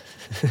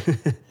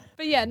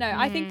 But yeah, no,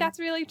 I think that's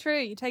really true.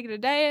 You take it a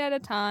day at a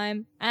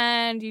time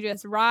and you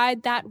just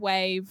ride that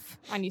wave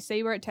and you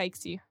see where it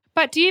takes you.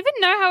 But do you even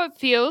know how it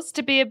feels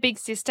to be a big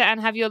sister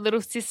and have your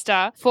little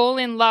sister fall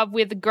in love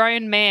with a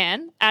grown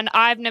man? And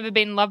I've never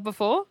been in love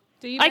before.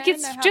 Do you Like, Ben,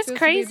 it's know how it just feels to be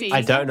a big crazy. I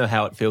sister? don't know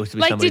how it feels to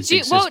be Like, somebody's did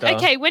you? big Well, sister.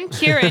 okay, when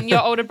Kieran,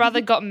 your older brother,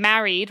 got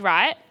married,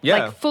 right?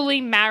 Yeah. Like,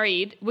 fully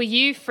married, were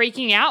you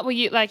freaking out? Were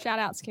you like, Shout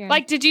out, Kieran.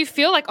 like, did you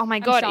feel like, oh my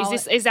God,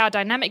 Charlotte. is our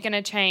dynamic going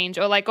to change?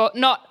 Or like, or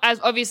not as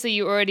obviously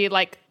you already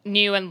like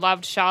knew and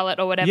loved Charlotte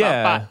or whatever.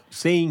 Yeah, But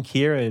seeing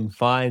Kieran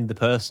find the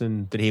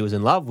person that he was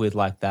in love with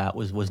like that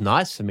was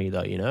nice for me,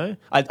 though, you know?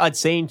 I'd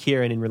seen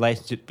Kieran in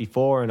relationship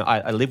before, and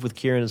I lived with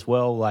Kieran as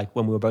well, like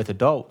when we were both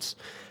adults.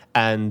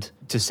 And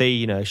to see,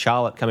 you know,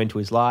 Charlotte come into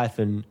his life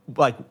and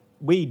like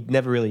we'd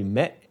never really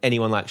met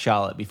anyone like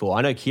Charlotte before.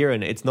 I know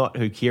Kieran, it's not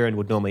who Kieran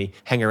would normally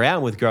hang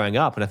around with growing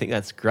up, and I think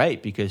that's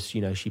great because,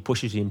 you know, she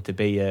pushes him to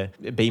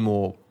be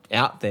more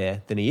out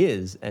there than he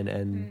is,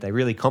 and they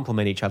really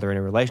complement each other in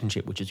a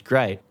relationship, which is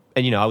great.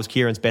 And, you know, I was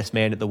Kieran's best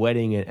man at the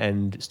wedding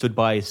and stood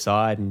by his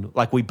side, and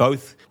like we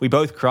both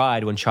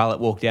cried when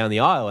Charlotte walked down the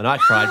aisle, and I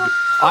cried.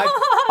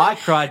 I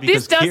cried because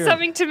this does Kieran,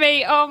 something to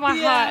me. Oh, my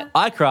heart.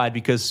 I cried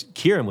because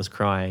Kieran was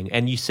crying,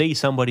 and you see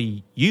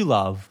somebody you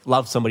love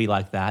somebody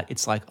like that.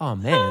 It's like, oh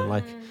man,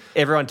 like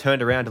everyone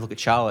turned around to look at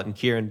Charlotte and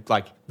Kieran.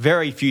 Like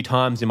very few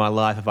times in my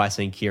life have I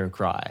seen Kieran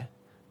cry.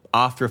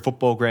 After a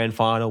football grand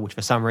final, which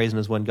for some reason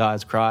is when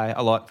guys cry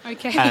a lot.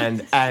 Okay.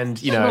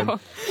 And you know, Sure.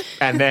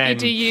 and then You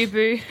do you,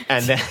 boo.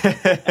 and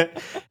then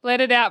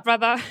Let it out,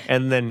 brother.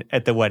 and then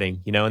at the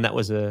wedding, you know, and that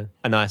was a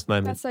nice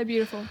moment. that's so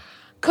beautiful.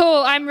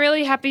 Cool. I'm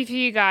really happy for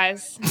you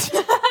guys.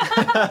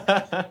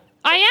 I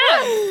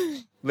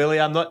am.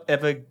 Lily, I'm not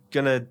ever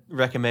going to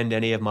recommend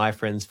any of my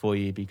friends for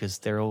you because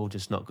they're all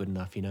just not good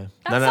enough, you know.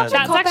 That's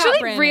That's Cop out, actually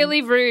Brandon.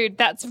 really rude.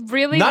 That's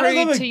really None of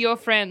them rude are- to your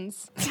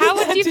friends. How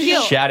would you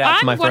feel? Shout out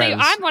to my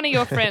friends. I'm one of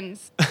your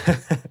friends.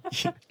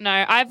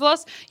 No, I've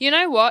lost. You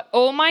know what?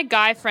 All my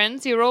guy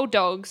friends, you're all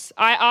dogs.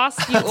 I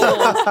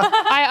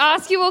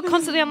ask you all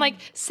constantly. I'm like,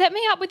 set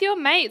me up with your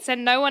mates,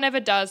 and no one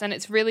ever does, and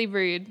it's really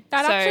rude.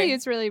 That So actually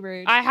is really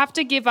rude. I have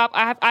to give up.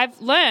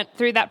 I've learned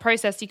through that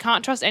process. You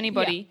can't trust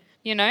anybody.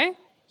 You know,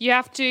 you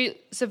have to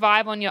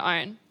survive on your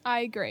own.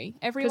 I agree.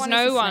 Because Everyone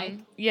no is a one, snake.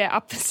 yeah,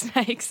 up the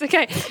snakes.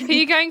 Okay, who are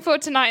you going for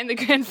tonight in the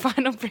grand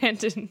final,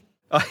 Brandon?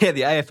 Oh yeah,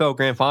 the AFL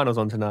Grand Final's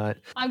on tonight.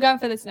 I'm going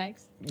for the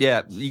snakes.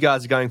 Yeah, you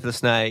guys are going for the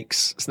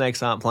Snakes.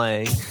 Snakes aren't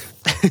playing.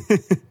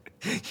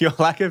 Your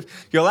lack of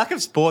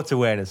sports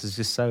awareness is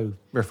just so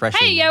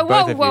refreshing. Hey, yeah,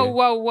 both whoa, of you.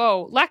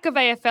 whoa. Lack of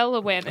AFL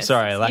awareness.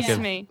 Sorry, lack Excuse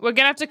of- me. We're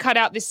going to have to cut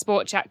out this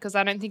sport chat because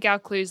I don't think our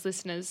Clues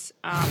listeners...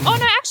 oh,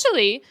 no,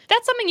 actually,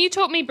 that's something you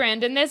taught me,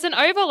 Brandon. There's an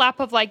overlap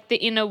of, like, the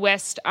inner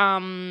West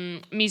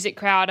music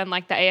crowd and,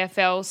 like, the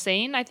AFL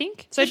scene, I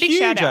think. So It's a big huge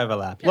shout out.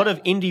 overlap. A lot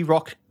of indie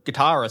rock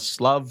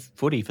guitarists love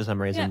footy for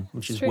some reason, Yeah,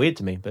 which it's is true. weird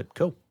to me, but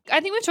cool. I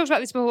think we've talked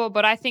about this before,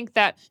 but I think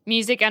that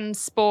music and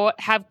sport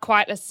have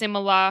quite a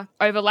similar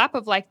overlap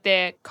of like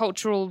their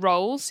cultural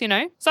roles, you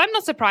know? So I'm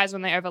not surprised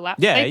when they overlap.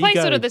 Yeah, they you play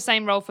go- sort of the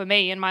same role for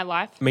me in my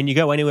life. I mean, you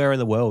go anywhere in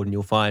the world and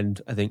you'll find,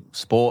 I think,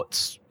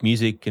 sports,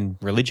 music, and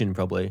religion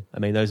probably. I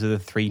mean, those are the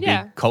three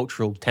Yeah. big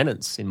cultural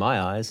tenets in my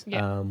eyes.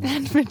 Yeah.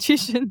 And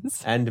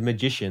magicians. And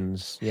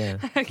magicians, yeah.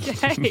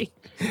 Okay.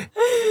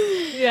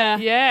 Yeah.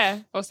 Yeah.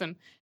 Awesome.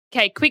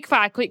 Okay, quick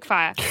fire.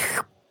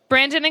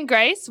 Brandon and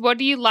Grace, what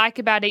do you like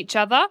about each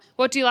other?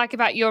 What do you like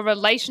about your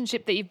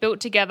relationship that you've built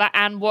together?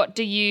 And what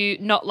do you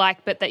not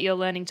like but that you're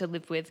learning to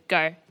live with?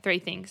 Go. 3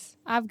 things.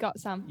 I've got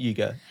some. You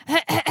go.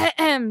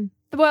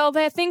 Well,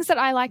 there are things that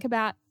I like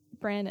about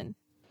Brandon.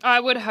 I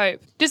would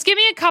hope. Just give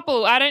me a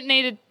couple. I don't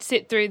need to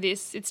sit through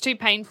this. It's too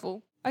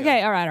painful.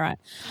 Okay, all right.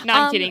 No,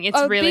 I'm kidding. It's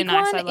a really big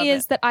nice. one I love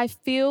is it. that I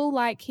feel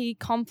like he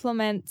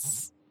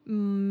compliments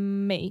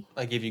me.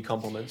 I give you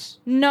compliments.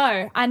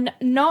 No, and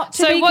not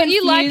to So be what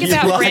you like confused-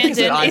 about Like,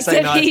 Brandon I is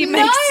say that he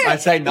nice- makes I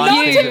say nice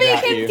Not things to be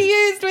about you.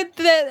 confused with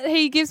that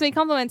he gives me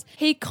compliments.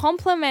 He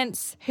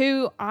compliments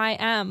who I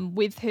am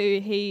with who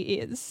he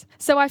is.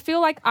 So I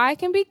feel like I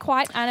can be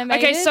quite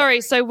animated. Okay,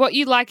 sorry. So what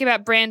you like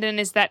about Brandon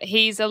is that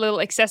he's a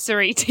little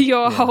accessory to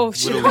your whole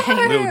Little,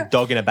 shebang. little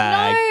dog in a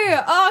bag.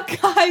 No, oh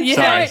guys, Yeah.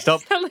 Sorry, no.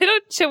 stop. A little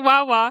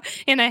chihuahua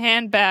in a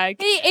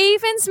handbag. He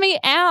evens me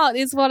out,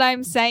 is what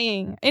I'm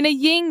saying, in a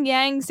yin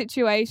yang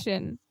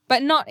situation,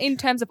 but not in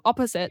terms of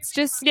opposites.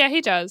 Just Yeah, he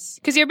does.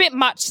 Because you're a bit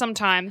much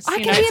sometimes. I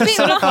you can know? be a It's bit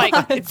sort of like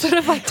much. it's sort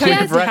of like tone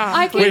Yes, it down.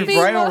 I can We've be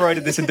more-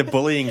 railroaded this into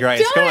bullying,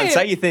 Grace. Come on, Don't.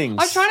 say your things.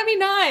 I'm trying to be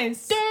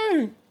nice.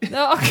 Don't.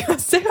 Oh, God,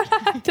 see what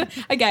I have to.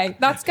 Okay,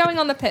 that's going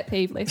on the pet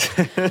peeve list.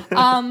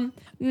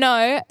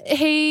 No,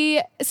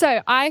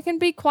 so I can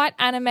be quite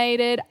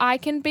animated. I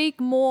can be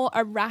more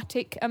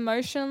erratic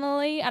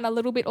emotionally and a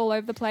little bit all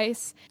over the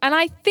place. And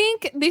I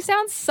think this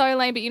sounds so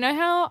lame, but you know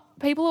how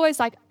people always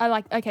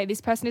okay,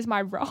 this person is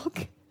my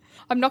rock.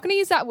 I'm not going to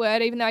use that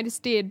word, even though I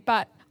just did,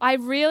 but I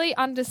really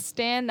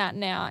understand that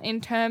now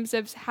in terms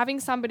of having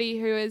somebody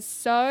who is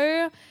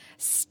so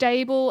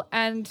stable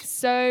and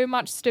so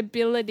much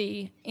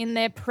stability in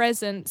their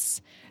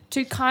presence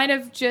to kind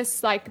of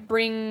just like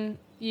bring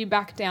you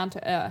back down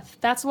to earth.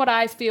 That's what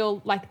I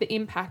feel like the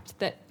impact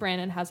that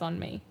Brandon has on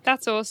me.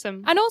 That's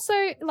awesome. And also,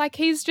 like,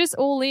 he's just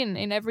all in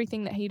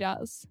everything that he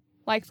does.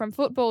 Like, from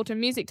football to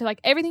music to,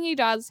 like, everything he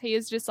does, he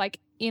is just, like,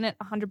 in it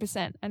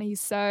 100%. And he's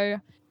so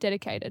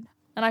dedicated.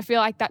 And I feel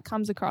like that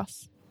comes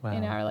across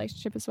in our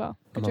relationship as well.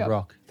 Good I'm job. a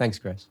rock. Thanks,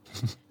 Grace.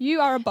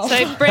 You are a boulder.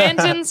 So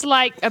Brandon's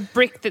like a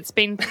brick that's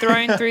been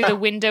thrown through the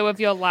window of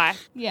your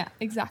life. Yeah,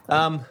 exactly.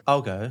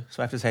 I'll go.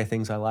 So I have to say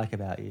things I like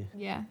about you.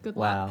 Yeah, good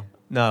luck. Wow.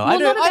 No, Well, I not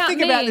don't. I about think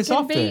me. about this it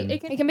can often. Be,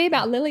 it can be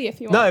about Lily if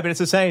you want. No, but it's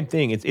the same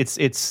thing.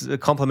 It's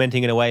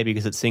complimenting in a way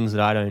because it's things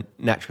that I don't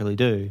naturally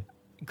do.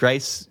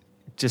 Grace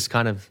just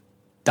kind of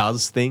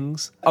does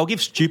things. I'll give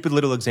stupid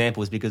little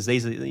examples because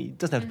it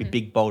doesn't have to be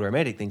big, bold,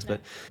 romantic things,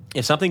 but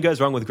if something goes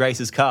wrong with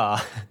Grace's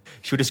car,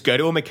 she'll just go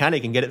to a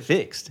mechanic and get it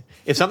fixed.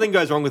 If something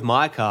goes wrong with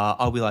my car,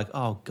 I'll be like,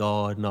 oh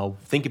God, and I'll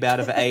think about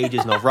it for ages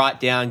and I'll write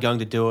down going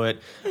to do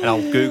it and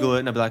I'll Google it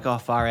and I'll be like, oh,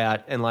 far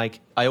out. And like,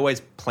 I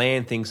always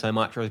plan things so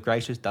much, whereas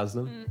Grace just does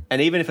them.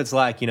 And even if it's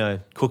like,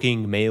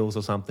 cooking meals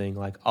or something,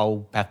 like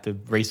I'll have to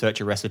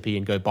research a recipe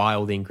and go buy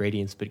all the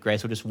ingredients, but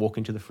Grace will just walk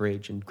into the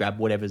fridge and grab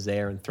whatever's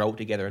there and throw it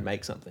together and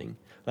make something.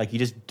 Like, you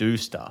just do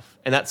stuff.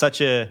 And that's such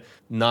a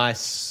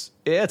nice,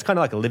 it's kind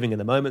of like a living in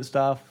the moment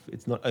stuff.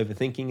 It's not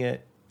overthinking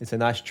it. It's a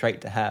nice trait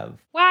to have.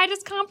 Wow, I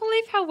just can't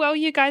believe how well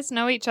you guys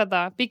know each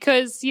other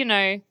because,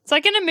 it's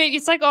like in a movie,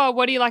 it's like, oh,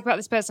 what do you like about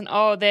this person?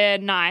 Oh, they're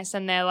nice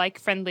and they're like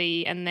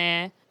friendly and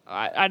they're,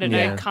 I don't know,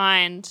 Yeah.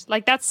 kind.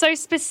 Like, that's so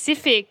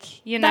specific,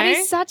 That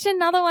is such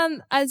another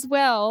one as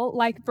well.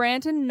 Like,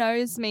 Brandon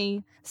knows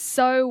me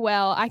so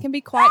well. I can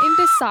be quite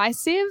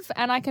indecisive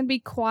and I can be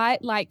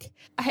quite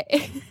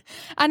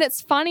and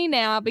it's funny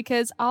now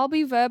because I'll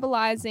be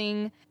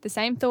verbalizing the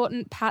same thought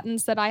and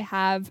patterns that I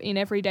have in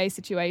everyday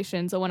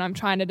situations or when I'm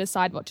trying to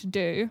decide what to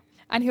do.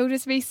 And he'll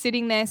just be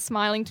sitting there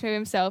smiling to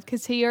himself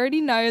because he already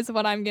knows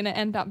what I'm going to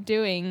end up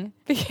doing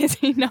because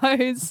he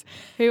knows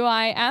who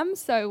I am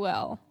so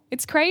well.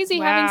 It's crazy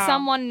having Wow.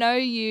 someone know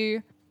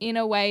you in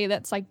a way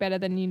that's like better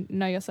than you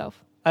know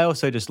yourself. I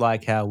also just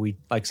like how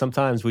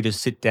sometimes we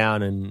just sit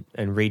down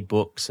and read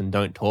books and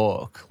don't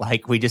talk.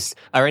 Like, we just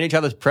are in each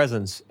other's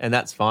presence and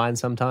that's fine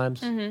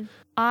sometimes. Mm-hmm.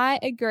 I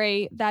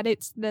agree that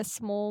it's the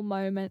small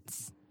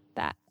moments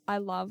that I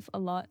love a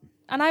lot.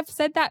 And I've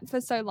said that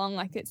for so long,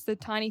 like it's the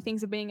tiny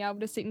things of being able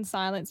to sit in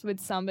silence with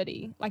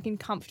somebody, like in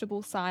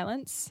comfortable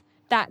silence.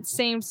 That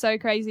seemed so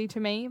crazy to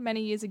me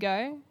many years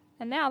ago.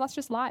 And now that's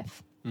just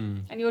life.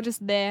 Mm. And you're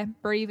just there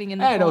breathing in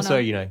the And corner.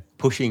 also,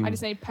 pushing. I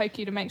just need to poke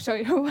you to make sure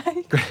you're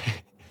awake.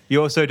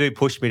 You also do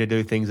push me to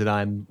do things that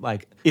I'm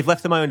like, if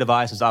left to my own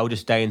devices, I would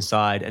just stay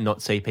inside and not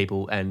see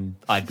people and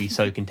I'd be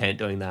so content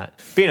doing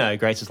that. But,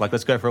 Grace is like,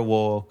 let's go for a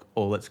walk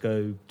or let's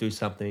go do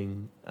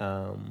something.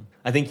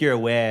 I think you're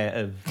aware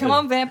of... Come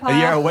on, vampire.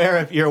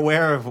 You're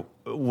aware of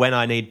when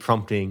I need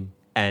prompting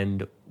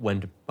and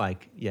when to,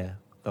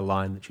 the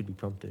line that should be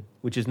prompted,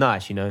 which is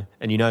nice, and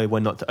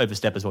when not to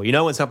overstep as well.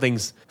 When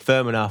something's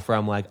firm enough where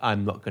I'm like,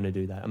 I'm not going to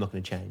do that. I'm not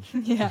going to change.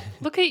 Yeah.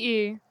 Look at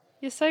you.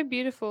 You're so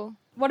beautiful.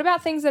 What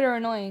about things that are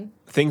annoying?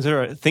 Things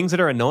that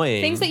are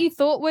annoying. Things that you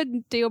thought were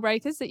deal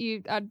breakers that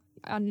you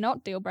are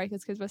not deal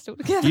breakers because we're still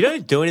together. You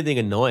don't do anything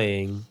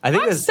annoying. I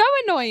think I'm there's so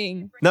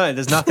annoying. no,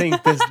 there's nothing.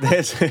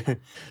 There's Get me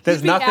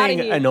nothing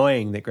outta here.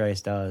 annoying that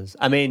Grace does.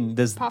 I mean,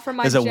 Apart from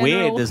my there's a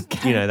general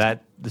weird,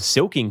 that the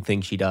silking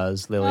thing she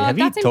does. Lily, Oh, have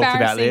you that's talked about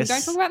embarrassing. this?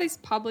 Don't talk about this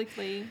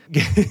publicly.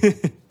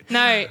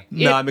 No,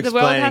 No, I'm the world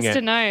explaining has it.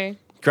 to know.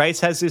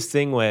 Grace has this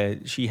thing where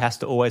she has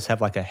to always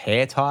have like a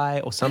hair tie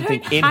or something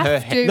don't in have her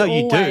to hand. No,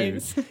 you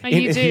always. do. Oh,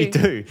 you do. You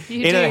do.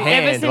 You in do. her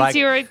hand, Ever since like,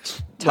 you were a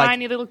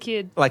tiny little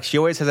kid. like she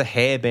always has a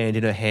hairband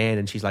in her hand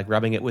and she's like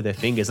rubbing it with her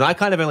fingers. And I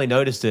kind of only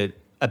noticed it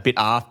a bit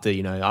after,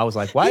 you know. I was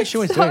like, why is she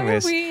always so doing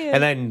this? weird.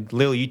 And then,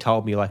 Lil, you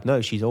told me, like,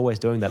 no, she's always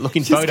doing that. Look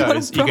in got a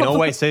photos, you can problem.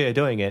 always see her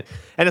doing it.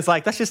 And it's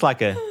like, that's just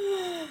like a...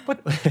 What?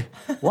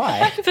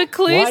 Why? For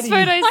Clues do you-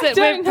 photos that we're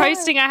don't know.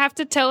 posting, I have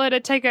to tell her to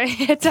take her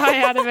hair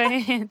tie out of her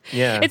hand.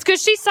 Yeah. It's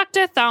because she sucked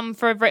her thumb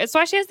for a very... That's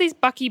why she has these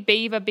Bucky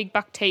Beaver big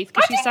buck teeth,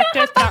 because she sucked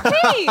her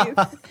thumb.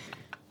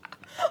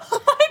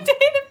 My teeth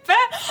are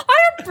bad.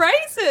 I had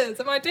braces,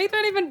 and my teeth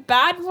weren't even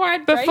bad before I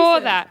had braces. Before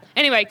that.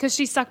 Anyway, because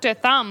she sucked her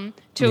thumb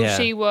till Yeah.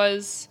 she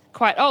was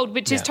quite old,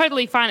 which is Yeah.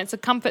 totally fine. It's a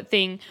comfort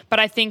thing. But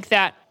I think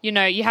that, you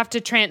know, you have to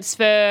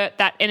transfer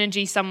that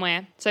energy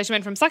somewhere. So she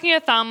went from sucking her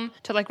thumb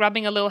to like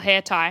rubbing a little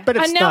hair tie. But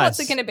it's And now nice. what's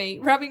it going to be?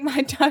 Rubbing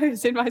my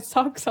toes in my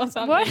socks or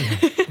something? What?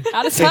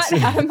 Out of sight,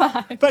 out of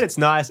mind. But it's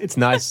nice. It's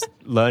nice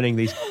learning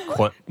these...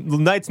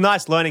 It's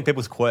nice learning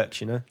people's quirks,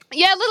 you know?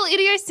 Yeah, little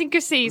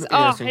idiosyncrasies.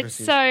 Oh, it's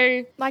Idiosyncrasies.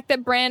 so... Like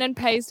that Brandon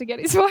pays to get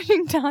his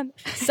washing done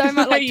so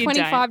much, No, like you don't.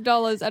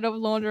 $25 at a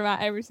laundromat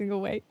every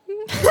single week.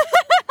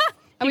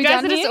 Are we You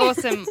guys done are here? just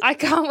awesome. I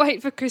can't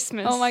wait for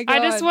Christmas. Oh my I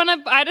just God. want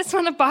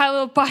to buy a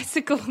little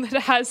bicycle that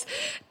has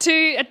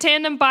a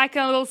tandem bike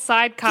and a little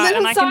sidecar, Little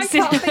and I can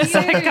sit sidecar in for the you.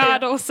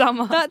 sidecar all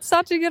summer. That's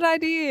such a good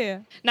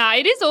idea. Nah,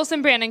 it is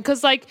awesome, Brandon,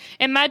 because, like,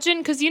 imagine,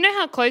 because you know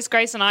how close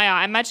Grace and I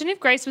are. Imagine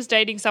if Grace was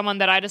dating someone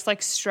that I just,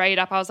 like, straight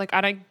up, I was like,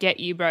 I don't get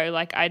you, bro.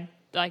 Like,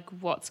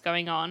 what's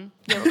going on?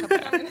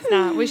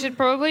 Nah, we should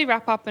probably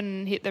wrap up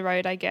and hit the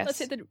road, I guess. Let's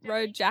hit the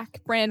road,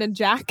 Jack. Brandon,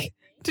 Jack.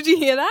 Did you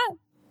hear that?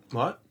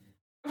 What?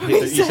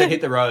 You said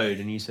hit the road,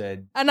 and you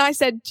said, And I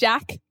said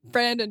Jack.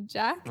 Brandon,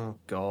 Jack. oh,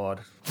 God.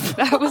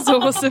 That was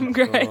awesome,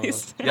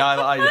 Grace. Yeah,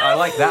 I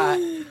like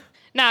that.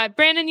 Nah,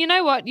 Brandon, you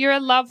know what? You're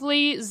a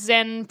lovely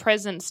Zen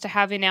presence to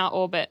have in our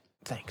orbit.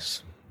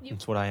 Thanks.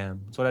 That's what I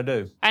am. That's what I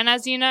do. And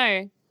as you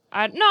know,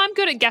 I'm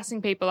good at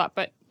gassing people up,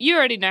 but you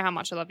already know how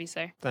much I love you,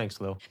 so.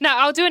 Thanks, Lil. No,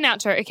 I'll do an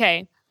outro,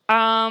 okay.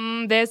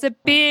 There's a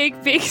big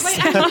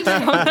sound on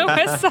the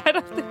west side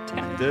of the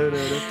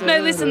town. No,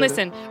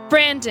 listen.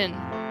 Brandon,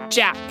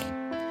 Jack,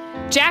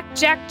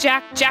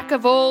 Jack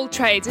of all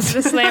trades. This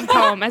is a slam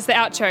poem as the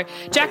outro.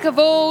 Jack of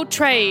all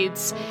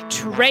trades,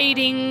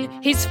 trading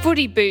his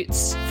footy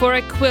boots for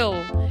a quill,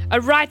 a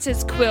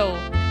writer's quill,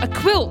 a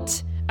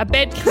quilt, a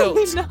bed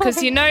quilt. No.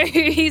 Because you know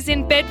who he's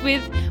in bed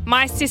with?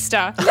 My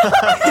sister.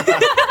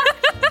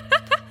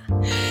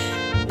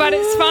 But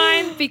it's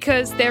fine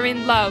because they're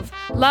in love.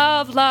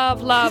 Love,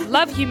 love, love.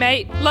 Love you,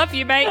 mate. Love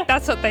you, mate.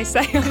 That's what they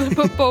say on the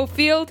football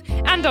field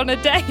and on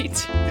a date.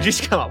 Did you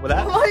just come up with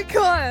that? Oh my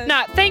God.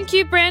 No, thank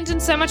you, Brandon,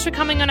 so much for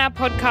coming on our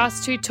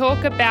podcast to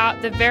talk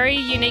about the very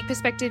unique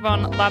perspective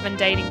on love and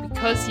dating,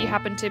 because you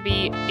happen to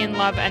be in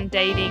love and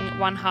dating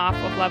one half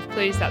of Love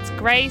Clues. That's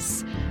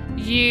Grace.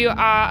 You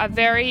are a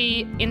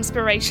very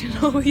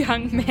inspirational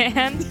young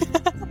man.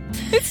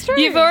 It's true.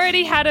 You've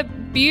already had a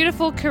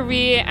beautiful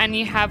career and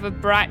you have a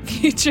bright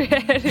future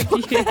ahead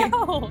of you.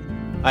 Hell.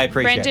 I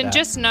appreciate Brandon, that.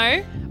 just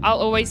know I'll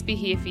always be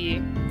here for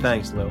you.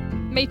 Thanks, Lil.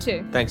 Me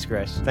too. Thanks,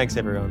 Grace. Thanks,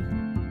 everyone.